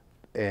above,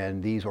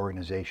 and these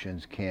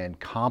organizations can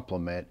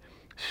complement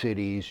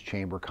cities,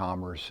 chamber of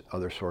commerce,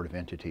 other sort of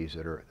entities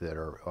that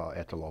are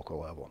at the local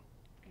level.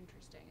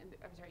 Interesting. And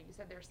I'm sorry, you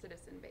said they're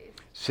citizen-based.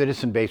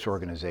 Citizen-based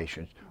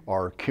organizations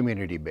are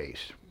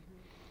community-based.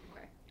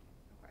 Okay.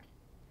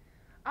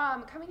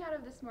 Coming out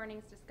of this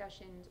morning's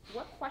discussions,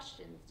 what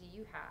questions do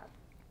you have?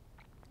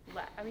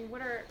 I mean,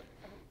 what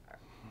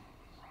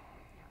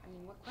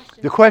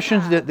questions? The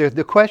questions do you have?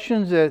 the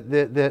questions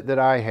that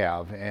I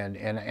have, and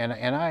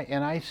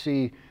I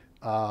see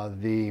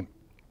the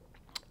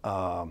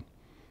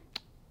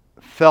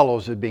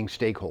fellows as being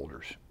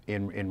stakeholders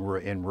in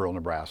rural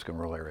Nebraska and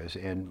rural areas,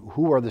 and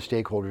who are the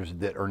stakeholders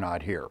that are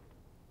not here?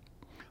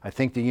 I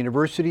think the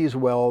university is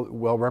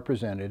well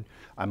represented.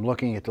 I'm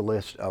looking at the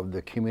list of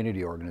the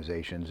community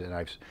organizations, and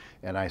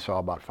I saw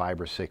about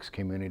 5 or 6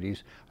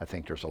 communities. I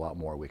think there's a lot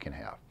more we can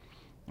have.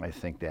 I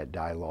think that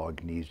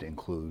dialogue needs to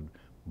include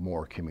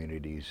more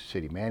communities,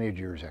 city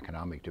managers,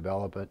 economic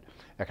development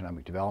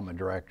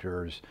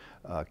directors,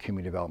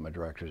 community development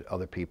directors,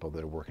 other people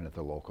that are working at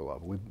the local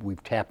level.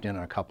 We've tapped in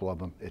on a couple of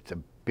them. It's a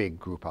big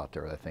group out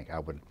there that I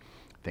would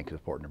think is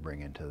important to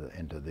bring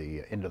into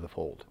the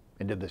fold,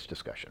 into this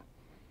discussion.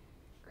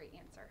 Great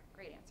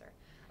answer.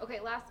 Okay,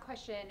 last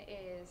question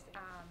is,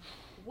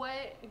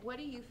 what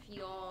do you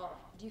feel?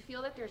 Do you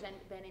feel that there's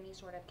been any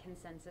sort of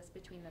consensus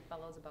between the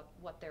fellows about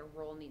what their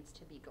role needs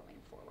to be going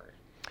forward?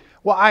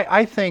 Well,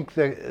 I think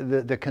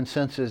the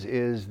consensus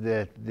is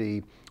that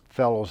the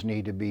fellows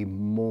need to be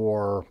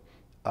more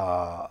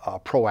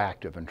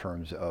proactive in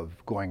terms of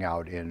going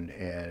out and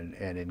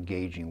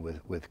engaging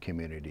with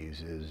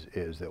communities.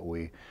 Is that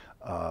we,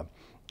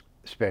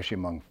 especially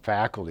among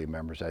faculty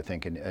members, I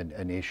think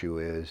an issue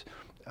is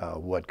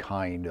what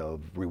kind of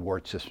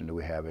reward system do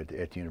we have at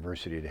the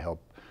university to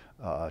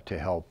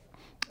help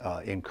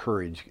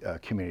encourage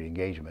community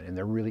engagement, and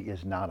there really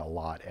is not a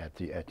lot at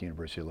the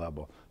university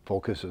level.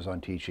 Focus is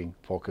on teaching,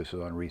 focus is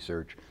on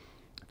research.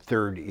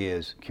 Third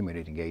is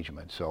community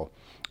engagement. So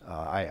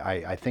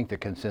I think the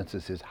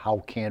consensus is how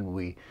can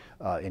we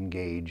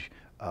engage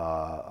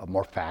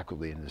more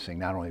faculty in this thing,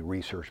 not only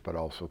research but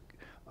also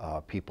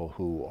people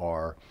who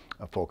are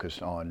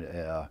focused on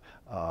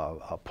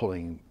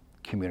pulling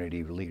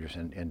community leaders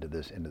into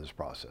this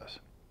process.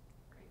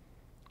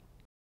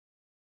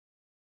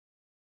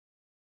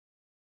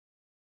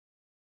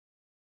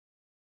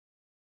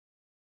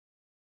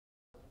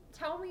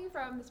 Tell me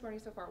from this morning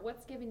so far,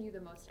 what's given you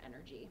the most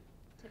energy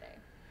today?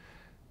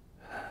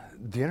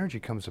 The energy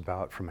comes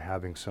about from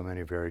having so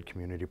many varied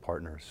community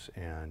partners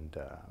and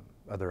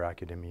other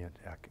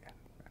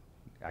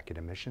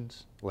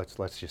academicians.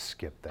 Let's just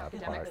skip that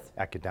part.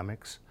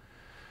 Academics,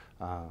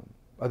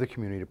 other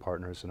community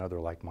partners, and other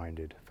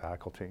like-minded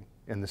faculty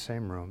in the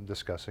same room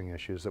discussing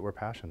issues that we're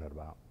passionate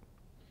about.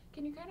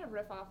 Can you kind of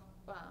riff off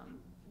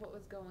what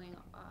was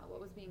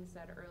being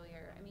said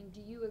earlier? I mean,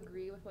 do you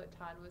agree with what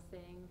Todd was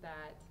saying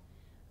that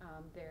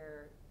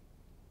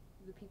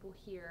the people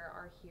here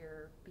are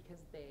here because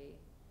they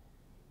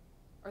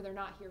or they're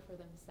not here for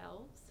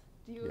themselves.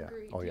 Do you Yeah.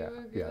 agree? Oh, Do yeah. you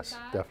agree Yes, with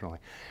that? definitely.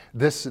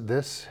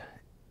 This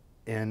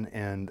in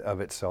and of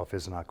itself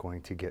is not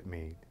going to get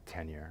me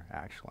tenure,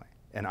 actually.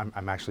 And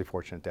I'm actually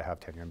fortunate to have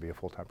tenure and be a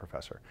full-time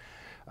professor.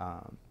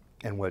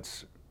 And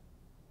what's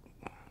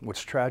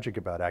tragic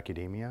about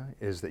academia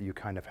is that you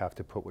kind of have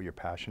to put what you're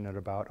passionate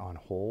about on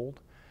hold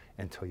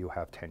until you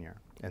have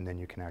tenure. And then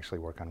you can actually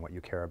work on what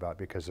you care about,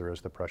 because there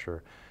is the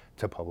pressure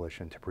to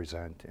publish and to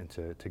present and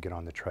to get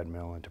on the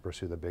treadmill and to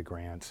pursue the big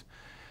grants.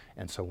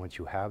 And so once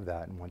you have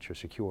that and once you're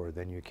secure,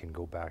 then you can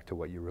go back to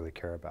what you really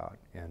care about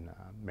and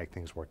make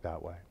things work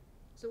that way.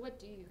 So what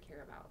do you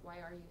care about? Why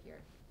are you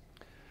here?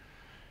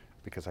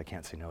 Because I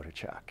can't say no to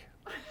Chuck.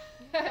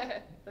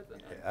 That's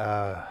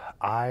enough.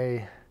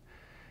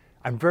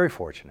 I'm very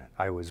fortunate.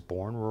 I was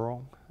born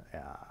rural.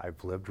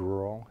 I've lived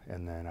rural,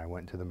 and then I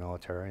went into the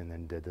military and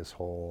then did this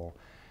whole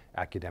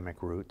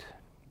academic route.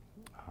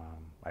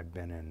 I've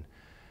been in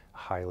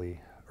highly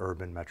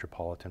urban,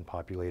 metropolitan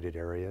populated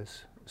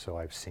areas, so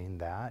I've seen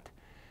that,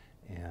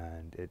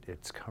 and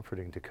it's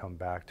comforting to come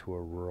back to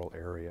a rural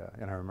area.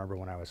 And I remember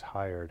when I was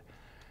hired,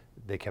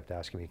 they kept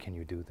asking me, can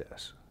you do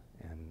this?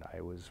 And I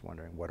was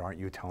wondering, what aren't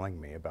you telling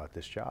me about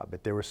this job?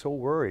 But they were so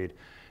worried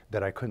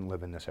that I couldn't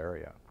live in this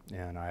area.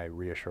 And I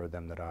reassured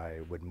them that I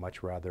would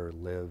much rather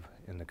live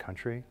in the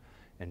country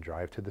and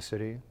drive to the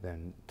city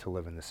than to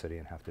live in the city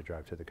and have to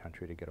drive to the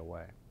country to get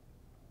away.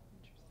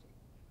 Interesting.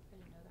 I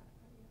didn't know that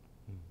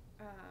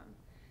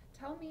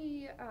about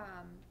you.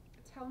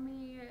 Tell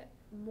me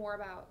more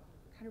about,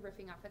 kind of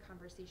riffing off the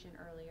conversation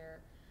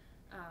earlier.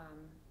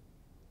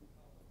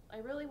 I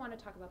really want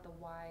to talk about the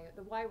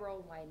why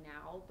role, why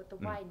now, but the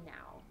why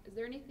now. Is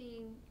there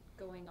anything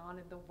going on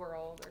in the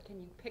world, or can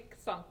you pick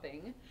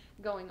something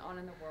going on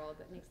in the world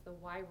that makes the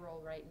why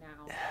role right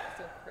now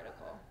so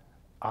critical?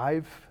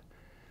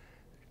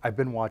 I've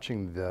been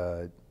watching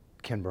the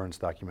Ken Burns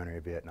documentary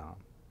of Vietnam,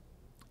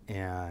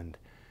 and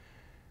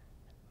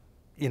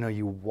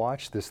you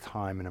watch this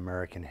time in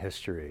American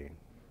history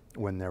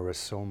when there was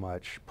so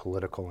much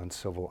political and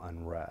civil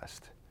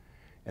unrest,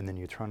 and then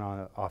you turn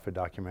off a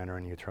documentary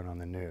and you turn on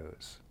the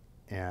news,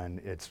 and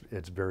it's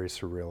very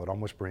surreal. It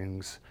almost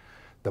brings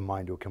the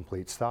mind to a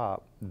complete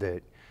stop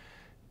that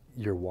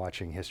you're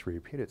watching history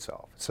repeat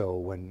itself. So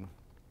when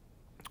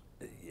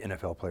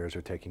NFL players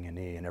are taking a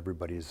knee and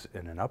everybody's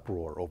in an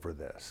uproar over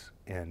this,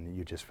 and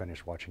you just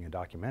finished watching a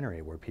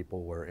documentary where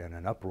people were in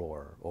an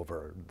uproar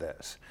over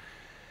this,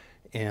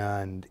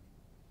 and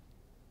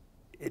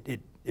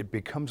it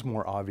becomes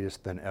more obvious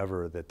than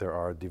ever that there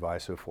are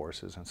divisive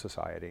forces in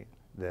society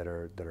that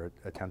are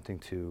attempting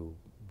to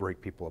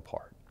break people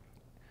apart.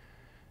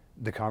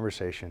 The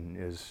conversation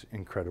is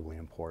incredibly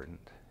important,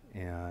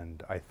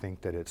 and I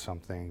think that it's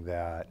something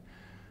that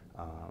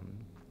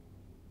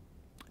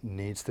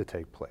needs to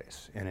take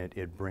place. And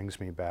it brings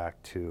me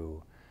back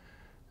to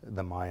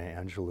the Maya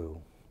Angelou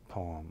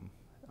poem,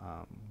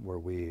 where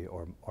we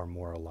are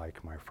more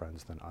alike, my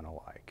friends, than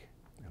unalike.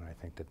 And I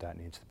think that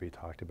needs to be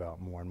talked about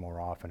more and more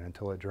often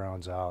until it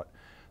drowns out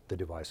the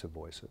divisive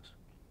voices.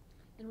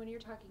 And when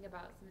you're talking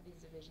about some of these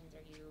divisions,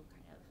 are you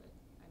kind of,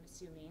 I'm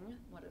assuming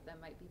one of them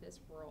might be this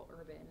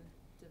rural-urban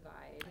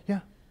divide.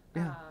 Yeah.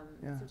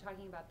 So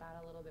talking about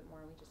that a little bit more,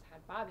 we just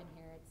had Bob in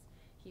here.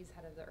 He's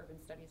head of the Urban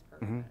Studies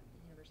program at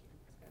the University of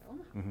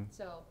Mexico.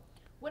 So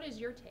what is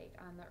your take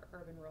on the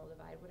urban-rural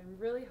divide? What I'm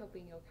really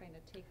hoping you'll kind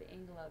of take the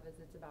angle of is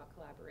it's about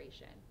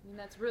collaboration. I mean,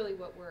 that's really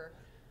what we're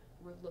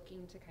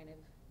looking to kind of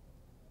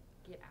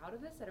get out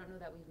of this. I don't know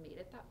that we've made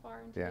it that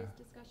far in today's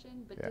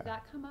discussion, but did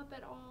that come up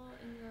at all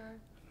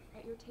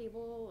at your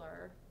table,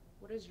 or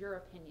what is your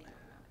opinion on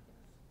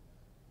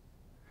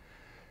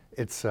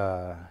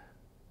that?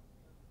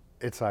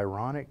 It's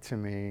ironic to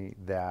me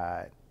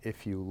that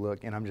if you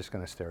look, and I'm just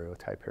going to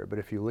stereotype here, but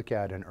if you look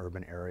at an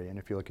urban area, and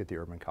if you look at the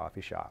urban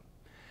coffee shop,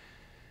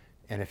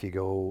 and if you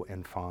go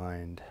and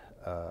find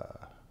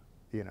a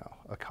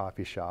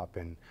coffee shop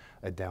in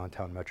a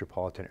downtown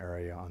metropolitan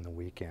area on the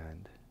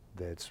weekend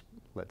that's,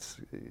 let's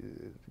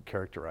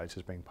characterize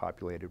as being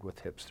populated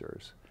with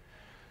hipsters,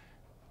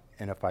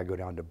 and if I go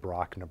down to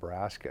Brock,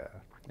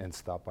 Nebraska, and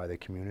stop by the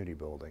community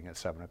building at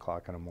 7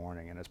 o'clock in the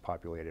morning, and it's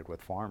populated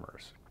with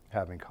farmers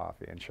having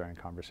coffee and sharing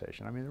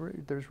conversation, I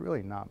mean, there's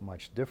really not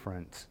much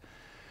difference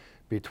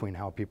between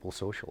how people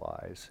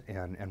socialize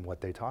and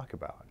what they talk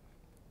about.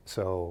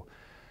 So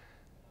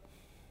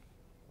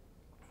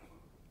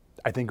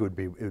I think it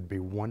would be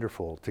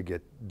wonderful to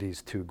get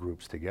these two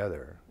groups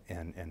together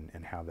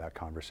and have that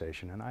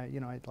conversation. And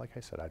like I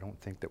said, I don't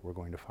think that we're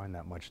going to find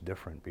that much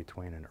different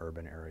between an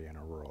urban area and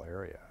a rural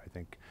area. I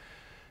think,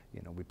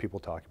 people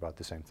talk about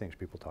the same things.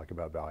 People talk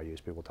about values.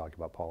 People talk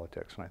about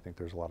politics, and I think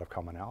there's a lot of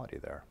commonality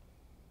there.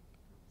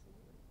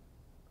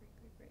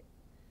 Great.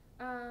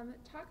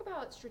 Talk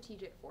about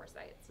strategic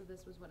foresight. So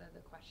this was one of the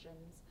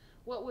questions.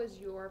 What was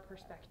your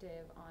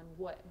perspective on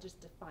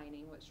just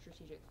defining what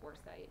strategic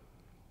foresight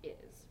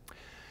is?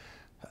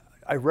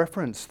 I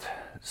referenced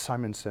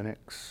Simon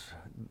Sinek's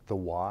The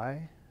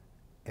Why,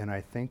 and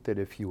I think that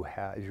if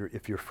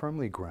you're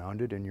firmly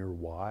grounded in your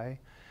why,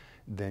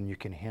 then you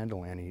can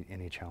handle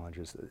any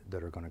challenges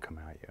that are going to come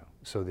at you.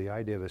 So the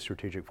idea of a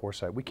strategic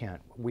foresight,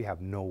 we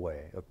have no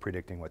way of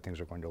predicting what things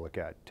are going to look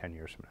at 10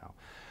 years from now.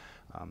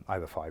 I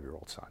have a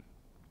 5-year-old son.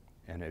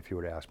 And if you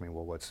were to ask me,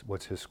 well,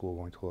 what's his school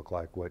going to look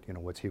like?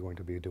 What's he going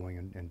to be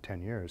doing in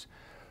 10 years?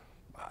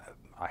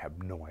 I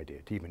have no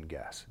idea to even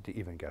guess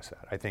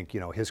that. I think,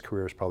 his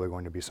career is probably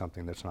going to be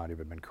something that's not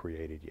even been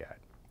created yet.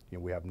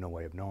 We have no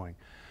way of knowing.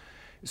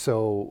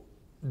 So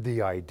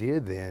the idea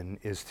then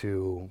is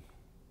to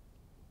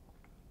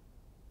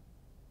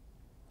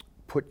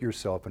put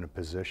yourself in a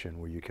position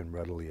where you can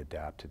readily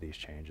adapt to these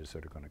changes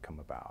that are going to come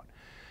about.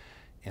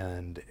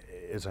 And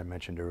as I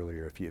mentioned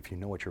earlier, if you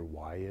know what your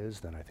why is,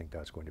 then I think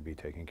that's going to be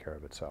taking care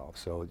of itself.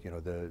 So,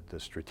 the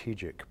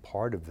strategic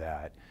part of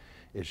that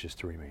is just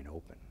to remain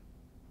open.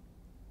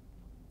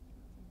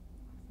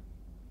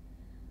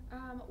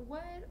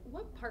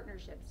 What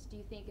partnerships do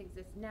you think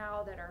exist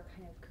now that are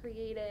kind of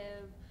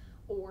creative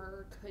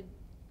or could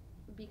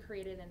be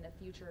created in the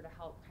future to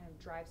help kind of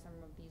drive some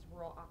of these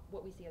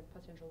what we see as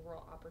potential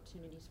rural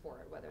opportunities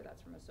forward, whether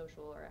that's from a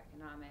social or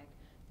economic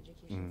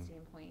education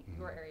standpoint,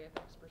 your area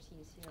of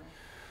expertise,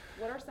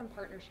 what are some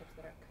partnerships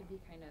that could be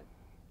kind of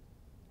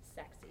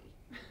sexy?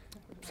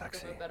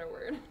 Sexy. For a better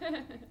word.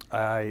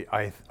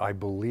 I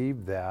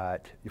believe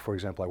that, for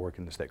example, I work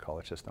in the state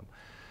college system.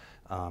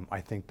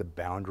 I think the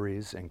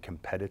boundaries and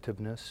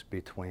competitiveness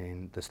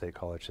between the state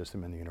college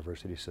system and the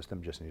university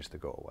system just needs to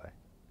go away.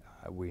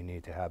 We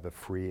need to have a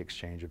free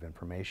exchange of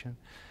information.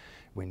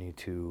 We need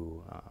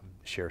to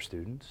share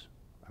students.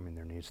 I mean,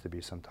 there needs to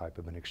be some type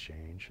of an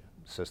exchange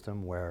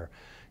system where,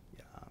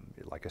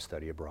 like a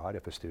study abroad,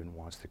 if a student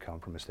wants to come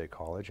from a state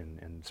college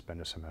and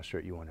spend a semester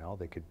at UNL,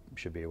 they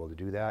should be able to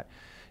do that.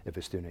 If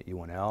a student at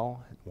UNL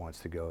wants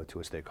to go to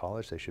a state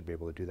college, they should be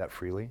able to do that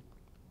freely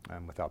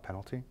and without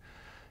penalty.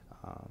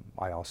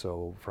 I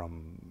also,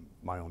 from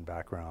my own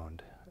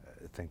background,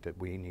 think that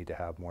we need to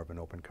have more of an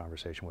open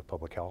conversation with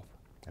public health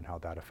and how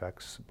that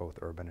affects both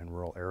urban and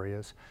rural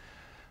areas.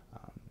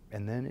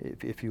 And then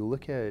if you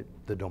look at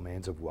the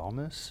domains of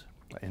wellness,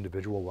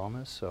 individual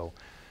wellness, so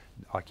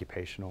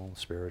occupational,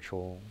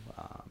 spiritual,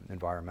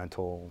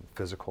 environmental,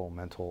 physical,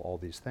 mental, all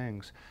these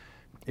things,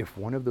 if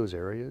one of those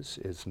areas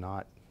is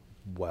not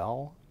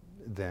well,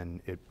 then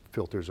it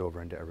filters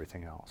over into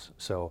everything else.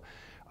 So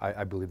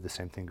I believe the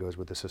same thing goes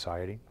with the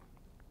society.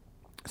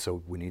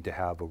 So we need to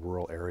have a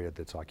rural area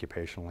that's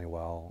occupationally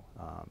well,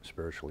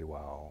 spiritually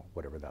well,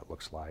 whatever that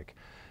looks like.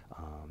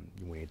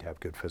 We need to have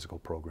good physical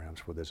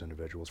programs for those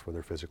individuals where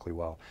they're physically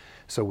well.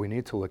 So we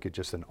need to look at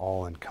just an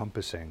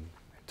all-encompassing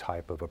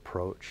type of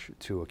approach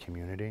to a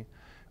community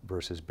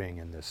versus being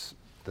in this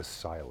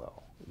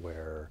silo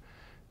where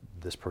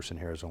this person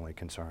here is only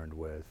concerned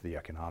with the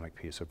economic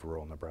piece of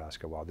rural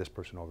Nebraska, while this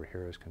person over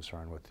here is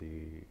concerned with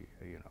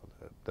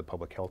the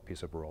public health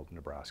piece of rural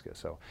Nebraska.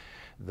 So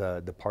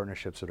the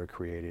partnerships that are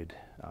created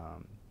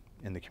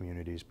in the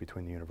communities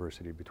between the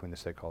university, between the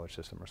state college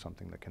system, are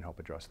something that can help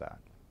address that.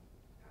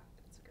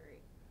 That's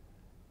great.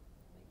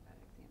 I like that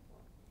example.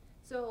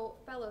 So,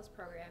 Fellows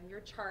Program,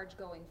 your charge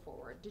going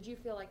forward, did you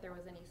feel like there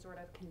was any sort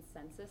of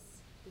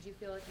consensus? Did you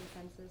feel a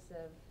consensus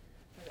of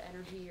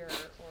energy or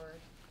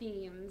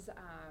themes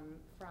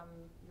from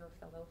your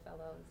fellows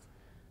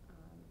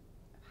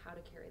how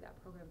to carry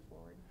that program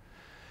forward?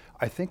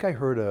 I think I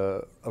heard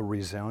a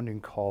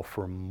resounding call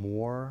for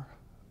more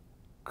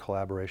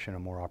collaboration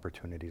and more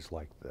opportunities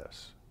like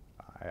this.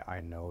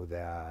 I know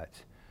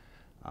that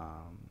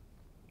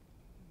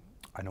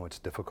I know it's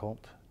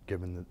difficult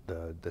given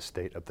the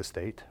state of the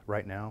state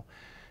right now,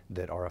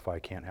 that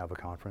RFI can't have a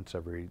conference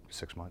every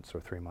 6 months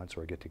or 3 months,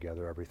 or a get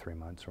together every 3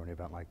 months, or an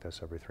event like this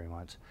every 3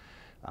 months.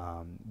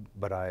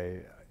 But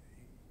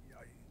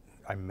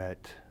I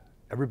met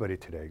everybody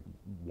today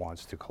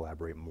wants to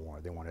collaborate more.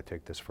 They want to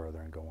take this further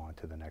and go on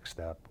to the next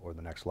step or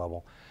the next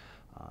level.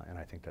 And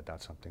I think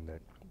that's something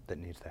that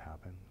needs to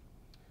happen.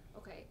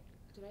 Okay.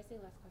 Did I say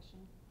last question?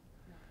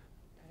 No.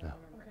 I No.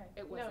 don't remember. Okay.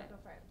 It No, wasn't. go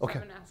for it. So Okay.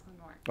 I'm going to ask one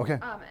more. Okay.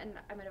 And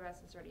I might have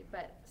asked this already,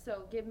 but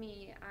so give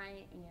me,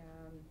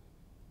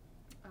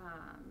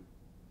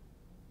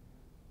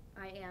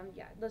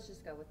 let's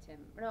just go with Tim.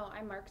 No,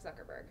 I'm Mark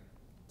Zuckerberg.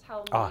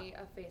 Tell me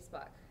of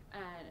Facebook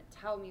and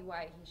tell me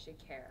why he should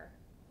care.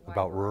 Why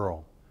About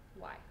rural.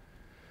 Why?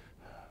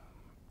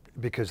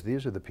 Because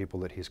these are the people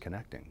that he's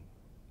connecting.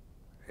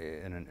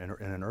 In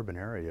an urban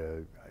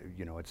area,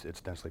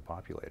 it's densely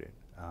populated.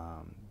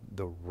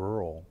 The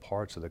rural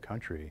parts of the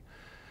country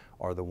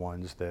are the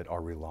ones that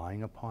are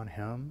relying upon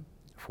him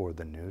for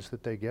the news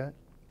that they get,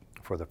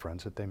 for the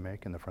friends that they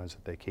make and the friends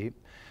that they keep.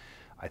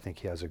 I think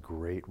he has a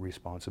great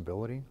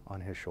responsibility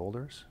on his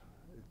shoulders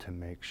to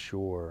make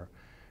sure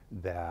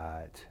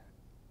that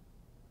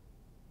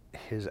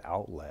his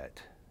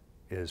outlet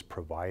is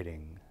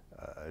providing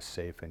a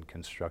safe and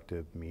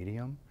constructive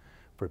medium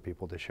for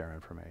people to share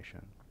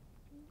information.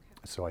 Okay.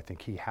 So I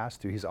think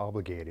he's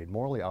obligated,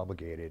 morally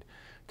obligated,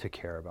 to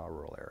care about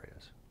rural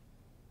areas.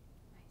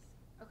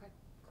 Nice. Okay,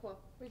 cool.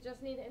 We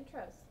just need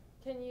intros.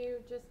 Can you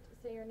just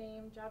say your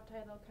name, job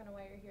title, kind of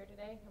why you're here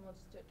today, and we'll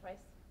just do it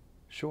twice?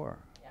 Sure.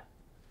 Yeah.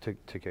 To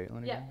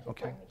Caitlin Yeah, again? to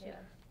Okay. Caitlin.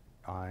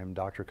 I'm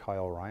Dr.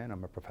 Kyle Ryan.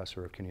 I'm a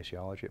professor of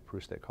kinesiology at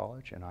Peru State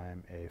College, and I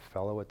am a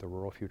fellow at the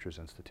Rural Futures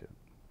Institute.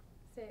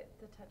 Say it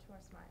with a touch more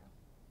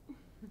smile.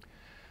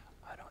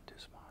 I don't do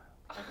smile.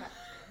 Okay.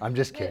 I'm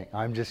just kidding.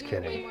 I'm just You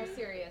were way kidding. more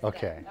serious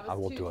Okay, then. That I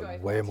was will too do it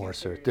joyful, way too more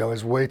serious. serious. I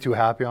was way too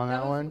happy on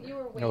that was- one. You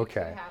were way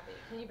Okay. too happy.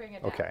 Can you bring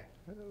it down? Okay.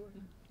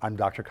 I'm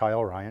Dr.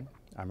 Kyle Ryan.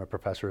 I'm a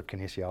professor of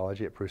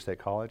kinesiology at Peru State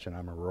College, and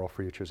I'm a Rural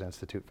Futures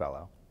Institute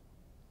fellow.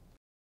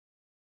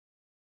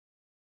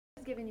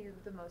 What has given you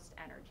the most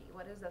energy?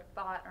 What is a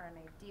thought or an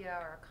idea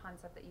or a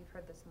concept that you've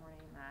heard this morning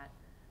that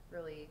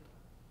really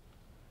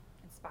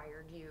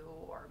inspired you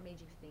or made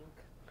you think?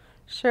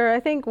 Sure. I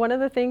think one of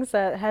the things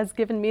that has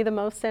given me the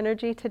most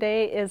energy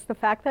today is the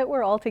fact that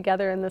we're all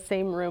together in the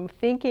same room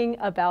thinking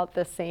about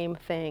the same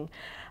thing.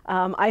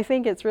 I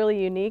think it's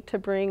really unique to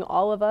bring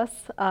all of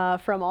us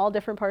from all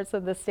different parts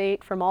of the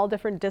state, from all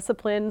different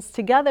disciplines,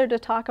 together to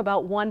talk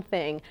about one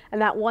thing.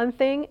 And that one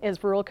thing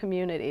is rural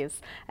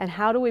communities. And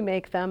how do we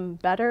make them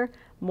better,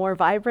 more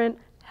vibrant,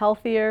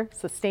 healthier,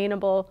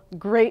 sustainable,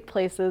 great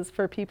places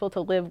for people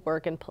to live,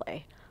 work, and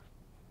play.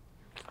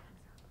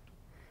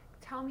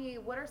 Tell me,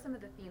 what are some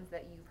of the themes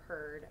that you've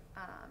heard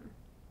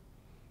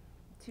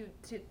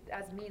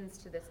as means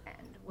to this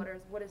end?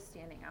 What is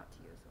standing out to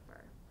you so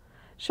far?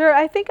 Sure.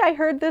 I think I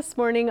heard this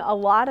morning a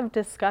lot of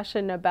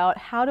discussion about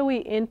how do we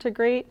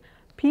integrate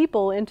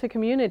people into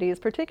communities,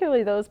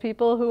 particularly those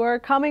people who are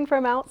coming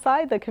from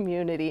outside the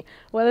community,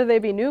 whether they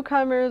be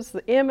newcomers,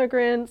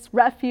 immigrants,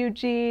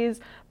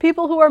 refugees,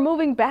 people who are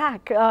moving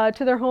back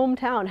to their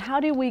hometown. How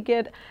do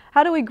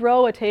we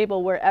grow a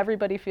table where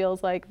everybody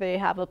feels like they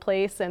have a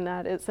place and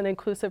that it's an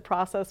inclusive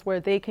process where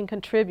they can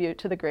contribute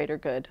to the greater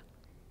good?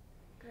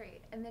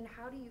 Great. And then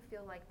how do you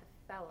feel like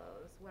the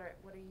fellows,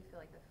 what do you feel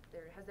like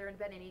has there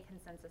been any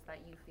consensus that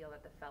you feel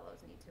that the fellows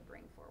need to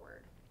bring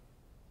forward?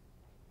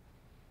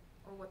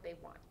 Or what they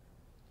want?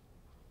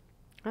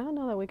 I don't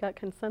know that we got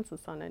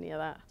consensus on any of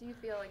that. Do you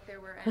feel like there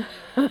were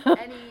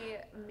any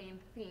main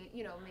theme,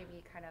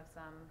 maybe kind of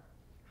some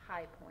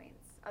high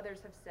points? Others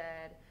have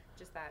said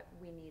just that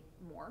we need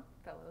more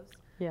fellows.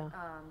 Yeah.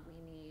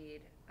 We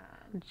need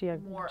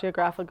more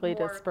geographically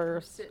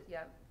dispersed.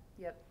 Yep.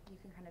 You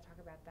can kind of talk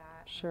about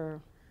that. Sure.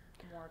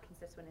 More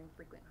consistent and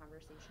frequent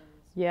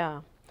conversations.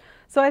 Yeah.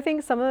 So I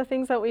think some of the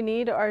things that we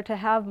need are to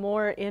have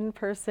more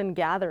in-person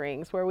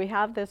gatherings where we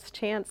have this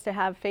chance to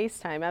have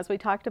FaceTime. As we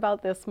talked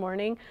about this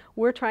morning,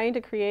 we're trying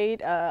to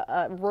create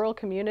rural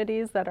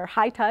communities that are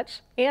high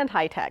touch and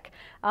high tech.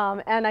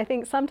 And I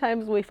think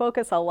sometimes we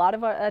focus a lot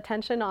of our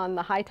attention on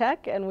the high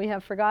tech and we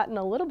have forgotten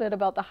a little bit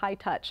about the high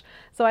touch.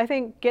 So I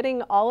think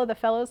getting all of the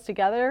fellows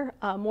together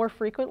more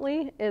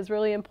frequently is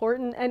really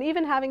important, and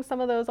even having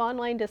some of those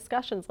online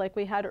discussions like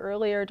we had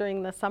earlier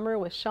during the summer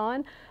with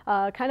Sean,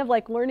 kind of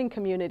like learning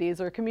communities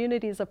or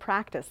communities of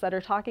practice that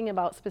are talking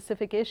about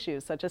specific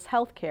issues such as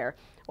healthcare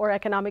or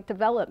economic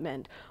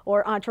development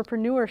or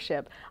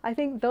entrepreneurship. I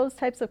think those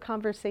types of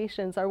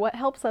conversations are what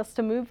helps us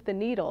to move the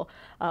needle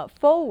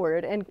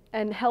forward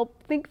and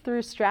help think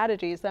through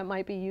strategies that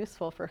might be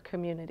useful for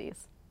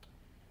communities.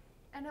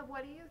 And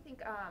what do you think,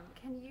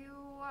 can you,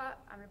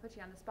 I'm going to put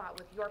you on the spot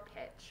with your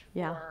pitch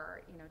Yeah.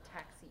 for,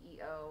 tech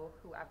CEO,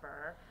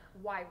 whoever,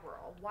 why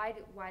rural? Why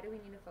do we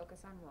need to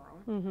focus on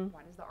rural? Mm-hmm.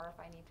 Why does the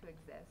RFI need to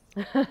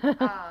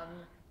exist?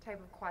 Type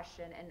of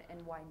question,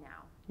 and why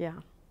now? Yeah.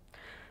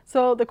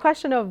 So the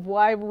question of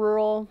why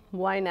rural,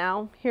 why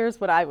now, here's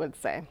what I would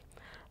say.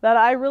 That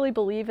I really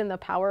believe in the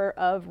power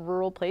of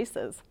rural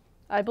places.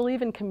 I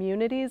believe in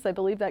communities. I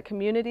believe that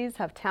communities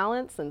have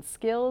talents and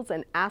skills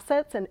and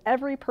assets, and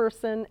every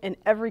person in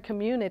every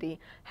community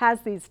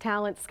has these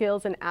talents,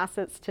 skills, and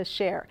assets to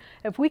share.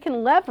 If we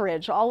can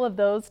leverage all of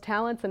those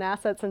talents and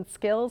assets and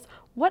skills,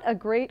 what a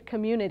great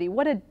community,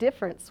 what a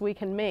difference we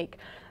can make.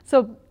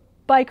 So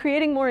by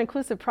creating more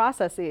inclusive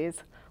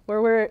processes,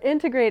 where we're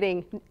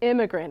integrating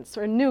immigrants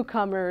or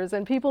newcomers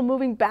and people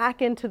moving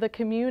back into the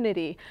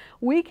community,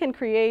 we can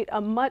create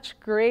a much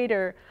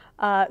greater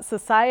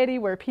society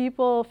where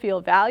people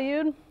feel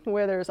valued,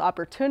 where there's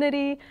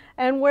opportunity,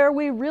 and where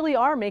we really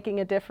are making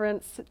a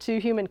difference to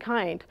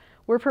humankind.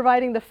 We're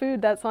providing the food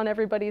that's on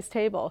everybody's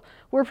table.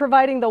 We're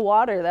providing the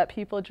water that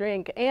people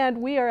drink, and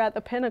we are at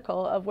the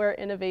pinnacle of where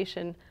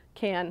innovation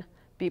can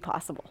be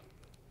possible.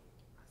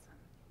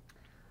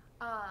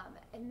 Awesome.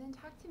 And then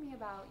talk to me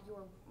about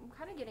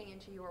kind of getting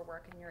into your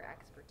work and your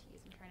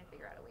expertise and trying to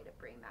figure out a way to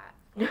bring that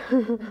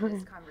in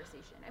this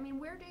conversation. I mean,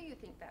 where do you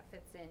think that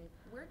fits in?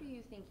 Where do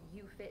you think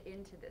you fit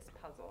into this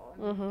puzzle?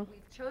 I mean,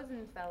 we've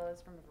chosen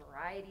fellows from a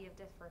variety of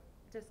different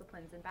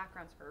disciplines and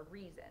backgrounds for a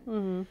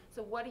reason.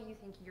 So what do you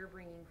think you're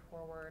bringing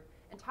forward?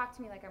 And talk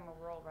to me like I'm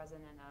a rural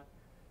resident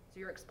so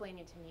you're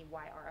explaining to me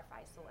why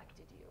RFI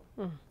selected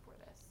you for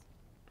this.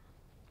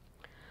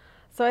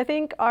 So I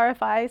think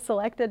RFI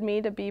selected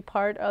me to be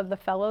part of the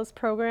Fellows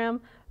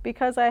program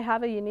because I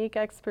have a unique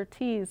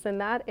expertise, and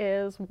that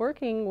is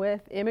working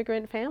with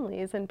immigrant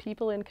families and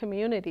people in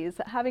communities,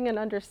 having an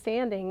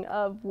understanding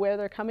of where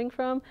they're coming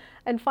from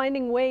and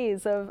finding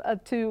ways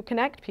to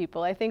connect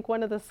people. I think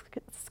one of the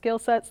skill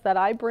sets that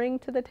I bring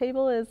to the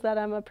table is that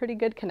I'm a pretty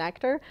good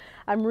connector.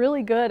 I'm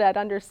really good at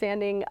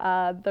understanding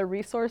the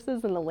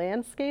resources and the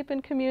landscape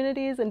in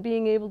communities and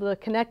being able to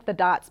connect the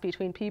dots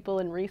between people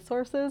and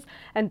resources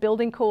and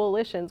building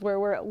coalitions where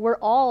we're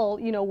all,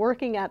 you know,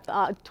 working at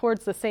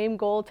towards the same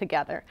goal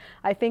together.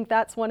 I think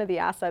that's one of the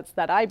assets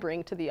that I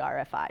bring to the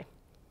RFI. Awesome,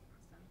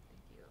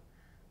 thank you.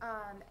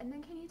 And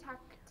then can you talk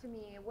to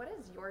me, what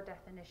is your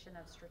definition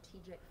of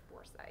strategic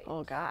foresight?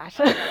 Oh gosh.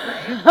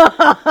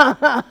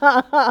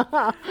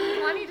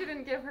 Connie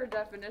didn't give her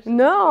definition.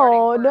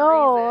 No, this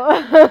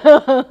morning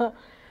for a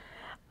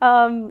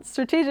reason.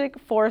 Strategic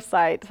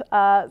foresight.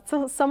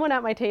 So someone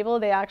at my table,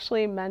 they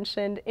actually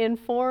mentioned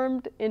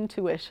informed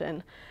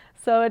intuition.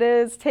 So it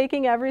is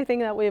taking everything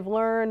that we've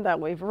learned, that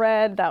we've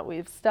read, that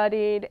we've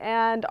studied,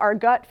 and our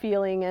gut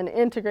feeling and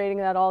integrating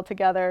that all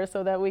together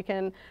so that we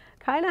can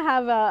kind of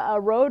have a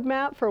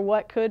roadmap for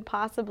what could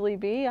possibly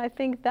be. I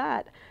think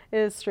that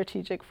is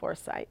strategic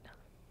foresight.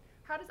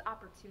 How does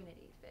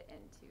opportunity fit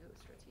into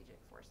strategic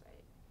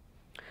foresight?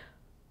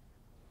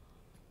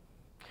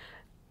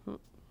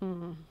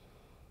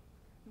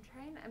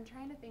 I'm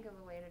trying to think of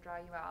a way to draw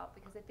you out,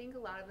 because I think a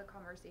lot of the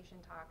conversation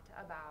talked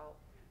about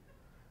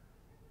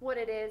what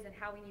it is and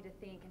how we need to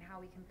think and how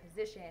we can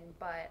position,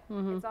 but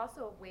it's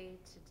also a way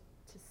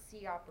to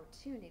see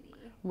opportunity.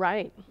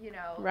 Right. You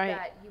know, right.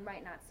 that you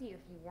might not see if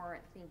you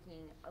weren't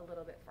thinking a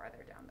little bit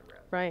farther down the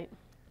road. Right.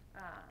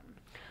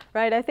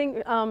 Right. I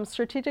think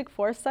strategic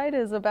foresight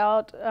is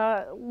about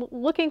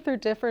looking through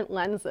different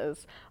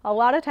lenses. A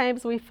lot of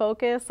times we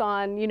focus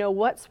on, you know,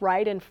 what's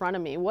right in front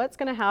of me, what's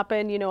going to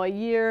happen, you know, a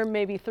year,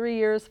 maybe 3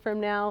 years from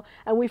now,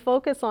 and we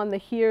focus on the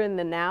here and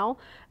the now,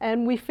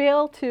 and we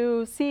fail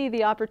to see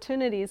the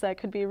opportunities that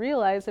could be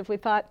realized if we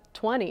thought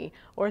 20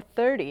 or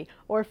 30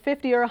 or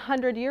 50 or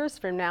 100 years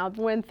from now,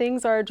 when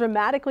things are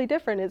dramatically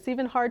different. It's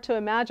even hard to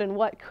imagine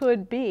what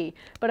could be.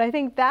 But I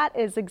think that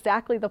is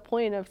exactly the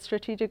point of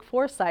strategic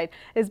foresight,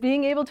 is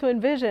being able to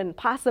envision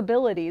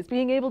possibilities,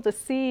 being able to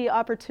see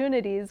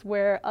opportunities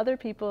where other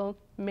people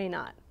may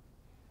not.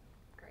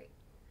 Great.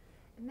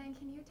 And then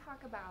can you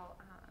talk about,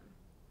 I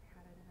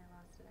had it and I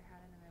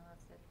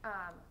lost it,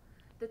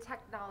 the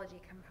technology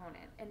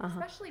component, and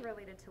especially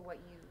related to what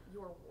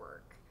your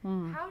work.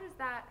 How does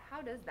that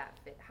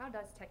fit? How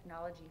does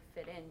technology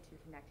fit into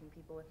connecting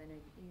people within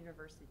a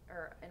university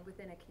and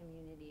within a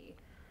community?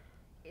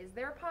 Is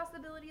there a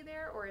possibility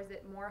there, or is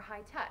it more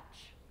high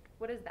touch?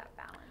 What is that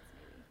balance?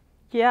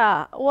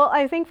 Yeah, well,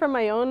 I think from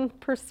my own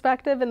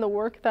perspective and the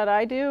work that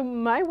I do,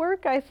 my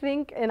work, I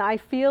think, and I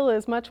feel,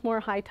 is much more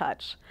high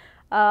touch.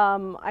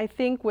 I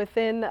think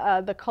within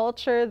the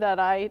culture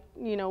that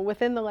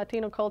within the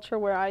Latino culture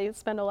where I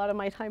spend a lot of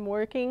my time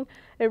working,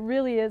 it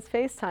really is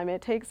FaceTime.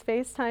 It takes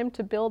FaceTime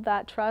to build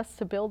that trust,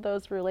 to build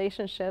those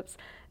relationships,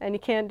 and you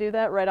can't do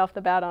that right off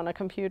the bat on a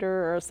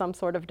computer or some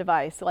sort of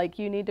device. Like,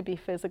 you need to be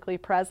physically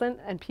present,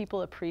 and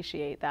people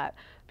appreciate that.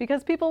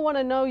 Because people want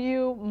to know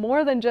you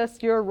more than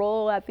just your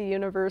role at the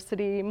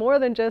university, more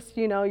than just,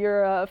 you know,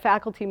 you're a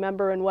faculty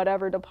member in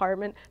whatever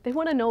department. They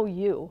want to know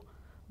you.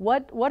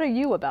 What are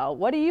you about?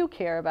 What do you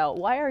care about?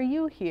 Why are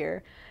you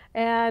here?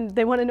 And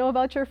they want to know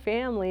about your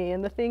family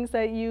and the things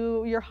that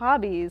your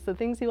hobbies, the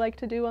things you like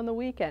to do on the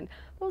weekend.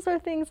 Those are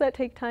things that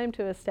take time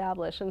to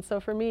establish. And so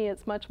for me,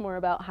 it's much more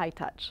about high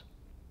touch.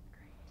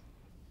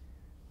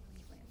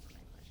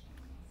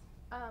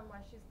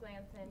 While she's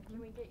glancing,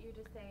 can we get you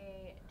to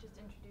say, just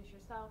introduce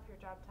yourself, your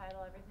job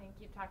title, everything?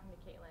 Keep talking to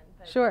Caitlin.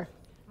 But sure.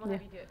 We'll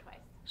have you do it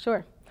twice.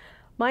 Sure.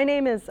 My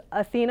name is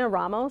Athena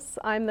Ramos.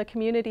 I'm the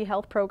Community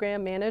Health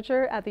Program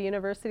Manager at the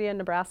University of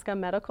Nebraska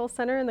Medical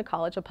Center in the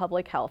College of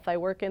Public Health. I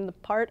work in the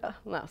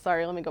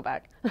let me go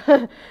back.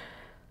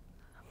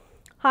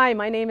 Hi,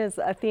 my name is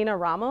Athena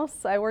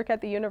Ramos. I work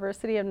at the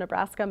University of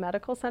Nebraska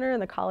Medical Center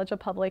in the College of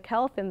Public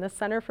Health in the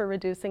Center for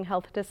Reducing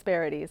Health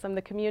Disparities. I'm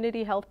the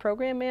Community Health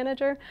Program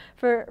Manager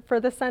for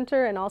the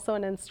center and also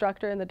an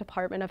instructor in the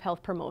Department of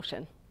Health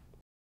Promotion.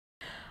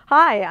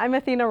 Hi, I'm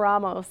Athena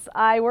Ramos.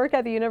 I work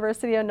at the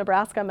University of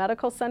Nebraska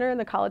Medical Center in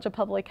the College of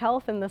Public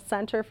Health in the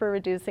Center for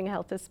Reducing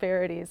Health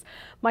Disparities.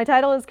 My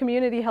title is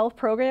Community Health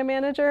Program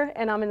Manager,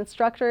 and I'm an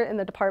instructor in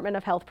the Department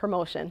of Health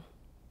Promotion.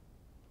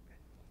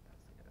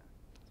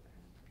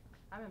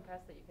 I'm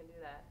impressed that you can do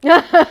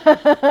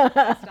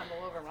that.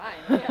 Stumble over mine.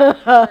 Yeah,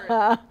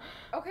 sure.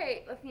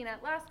 Okay, Athena,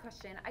 last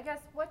question. I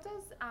guess what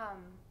does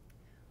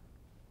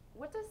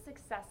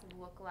success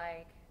look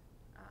like?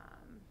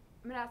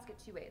 I'm going to ask it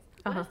two ways.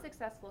 What does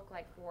success look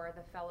like for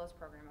the Fellows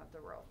Program of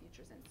the Rural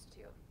Futures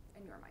Institute,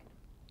 in your mind?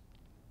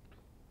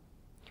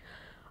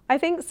 I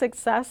think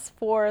success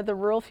for the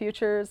Rural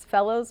Futures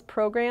Fellows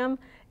Program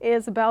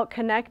is about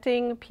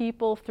connecting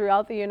people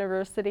throughout the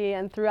university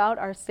and throughout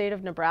our state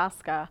of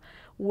Nebraska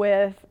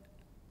with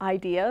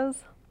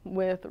ideas,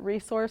 with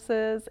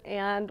resources,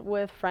 and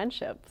with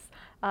friendships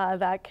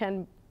that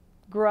can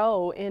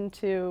grow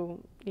into,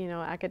 you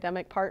know,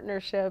 academic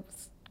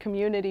partnerships,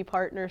 community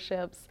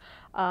partnerships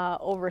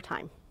over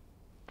time.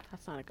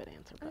 That's not a good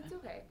answer, but It's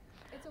okay.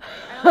 It's okay.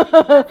 I don't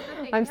think that's the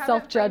thing. We I'm haven't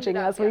self-judging framed it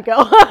up as we yet.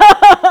 go.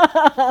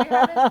 We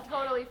haven't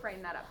totally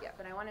framed that up yet,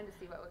 but I wanted to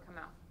see what would come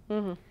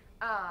out.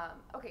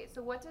 Okay,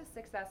 so what does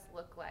success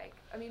look like?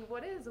 I mean,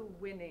 what is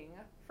winning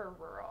for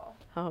rural?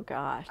 Oh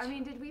gosh. I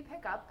mean, did we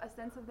pick up a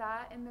sense of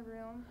that in the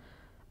room?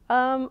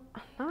 I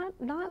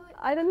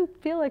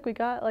didn't feel like we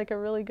got like a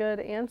really good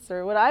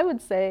answer. What I would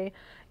say,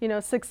 you know,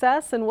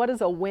 success and what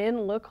does a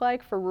win look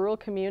like for rural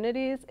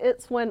communities?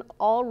 It's when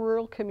all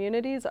rural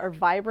communities are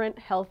vibrant,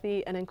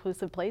 healthy, and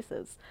inclusive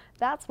places.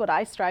 That's what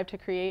I strive to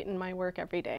create in my work every day.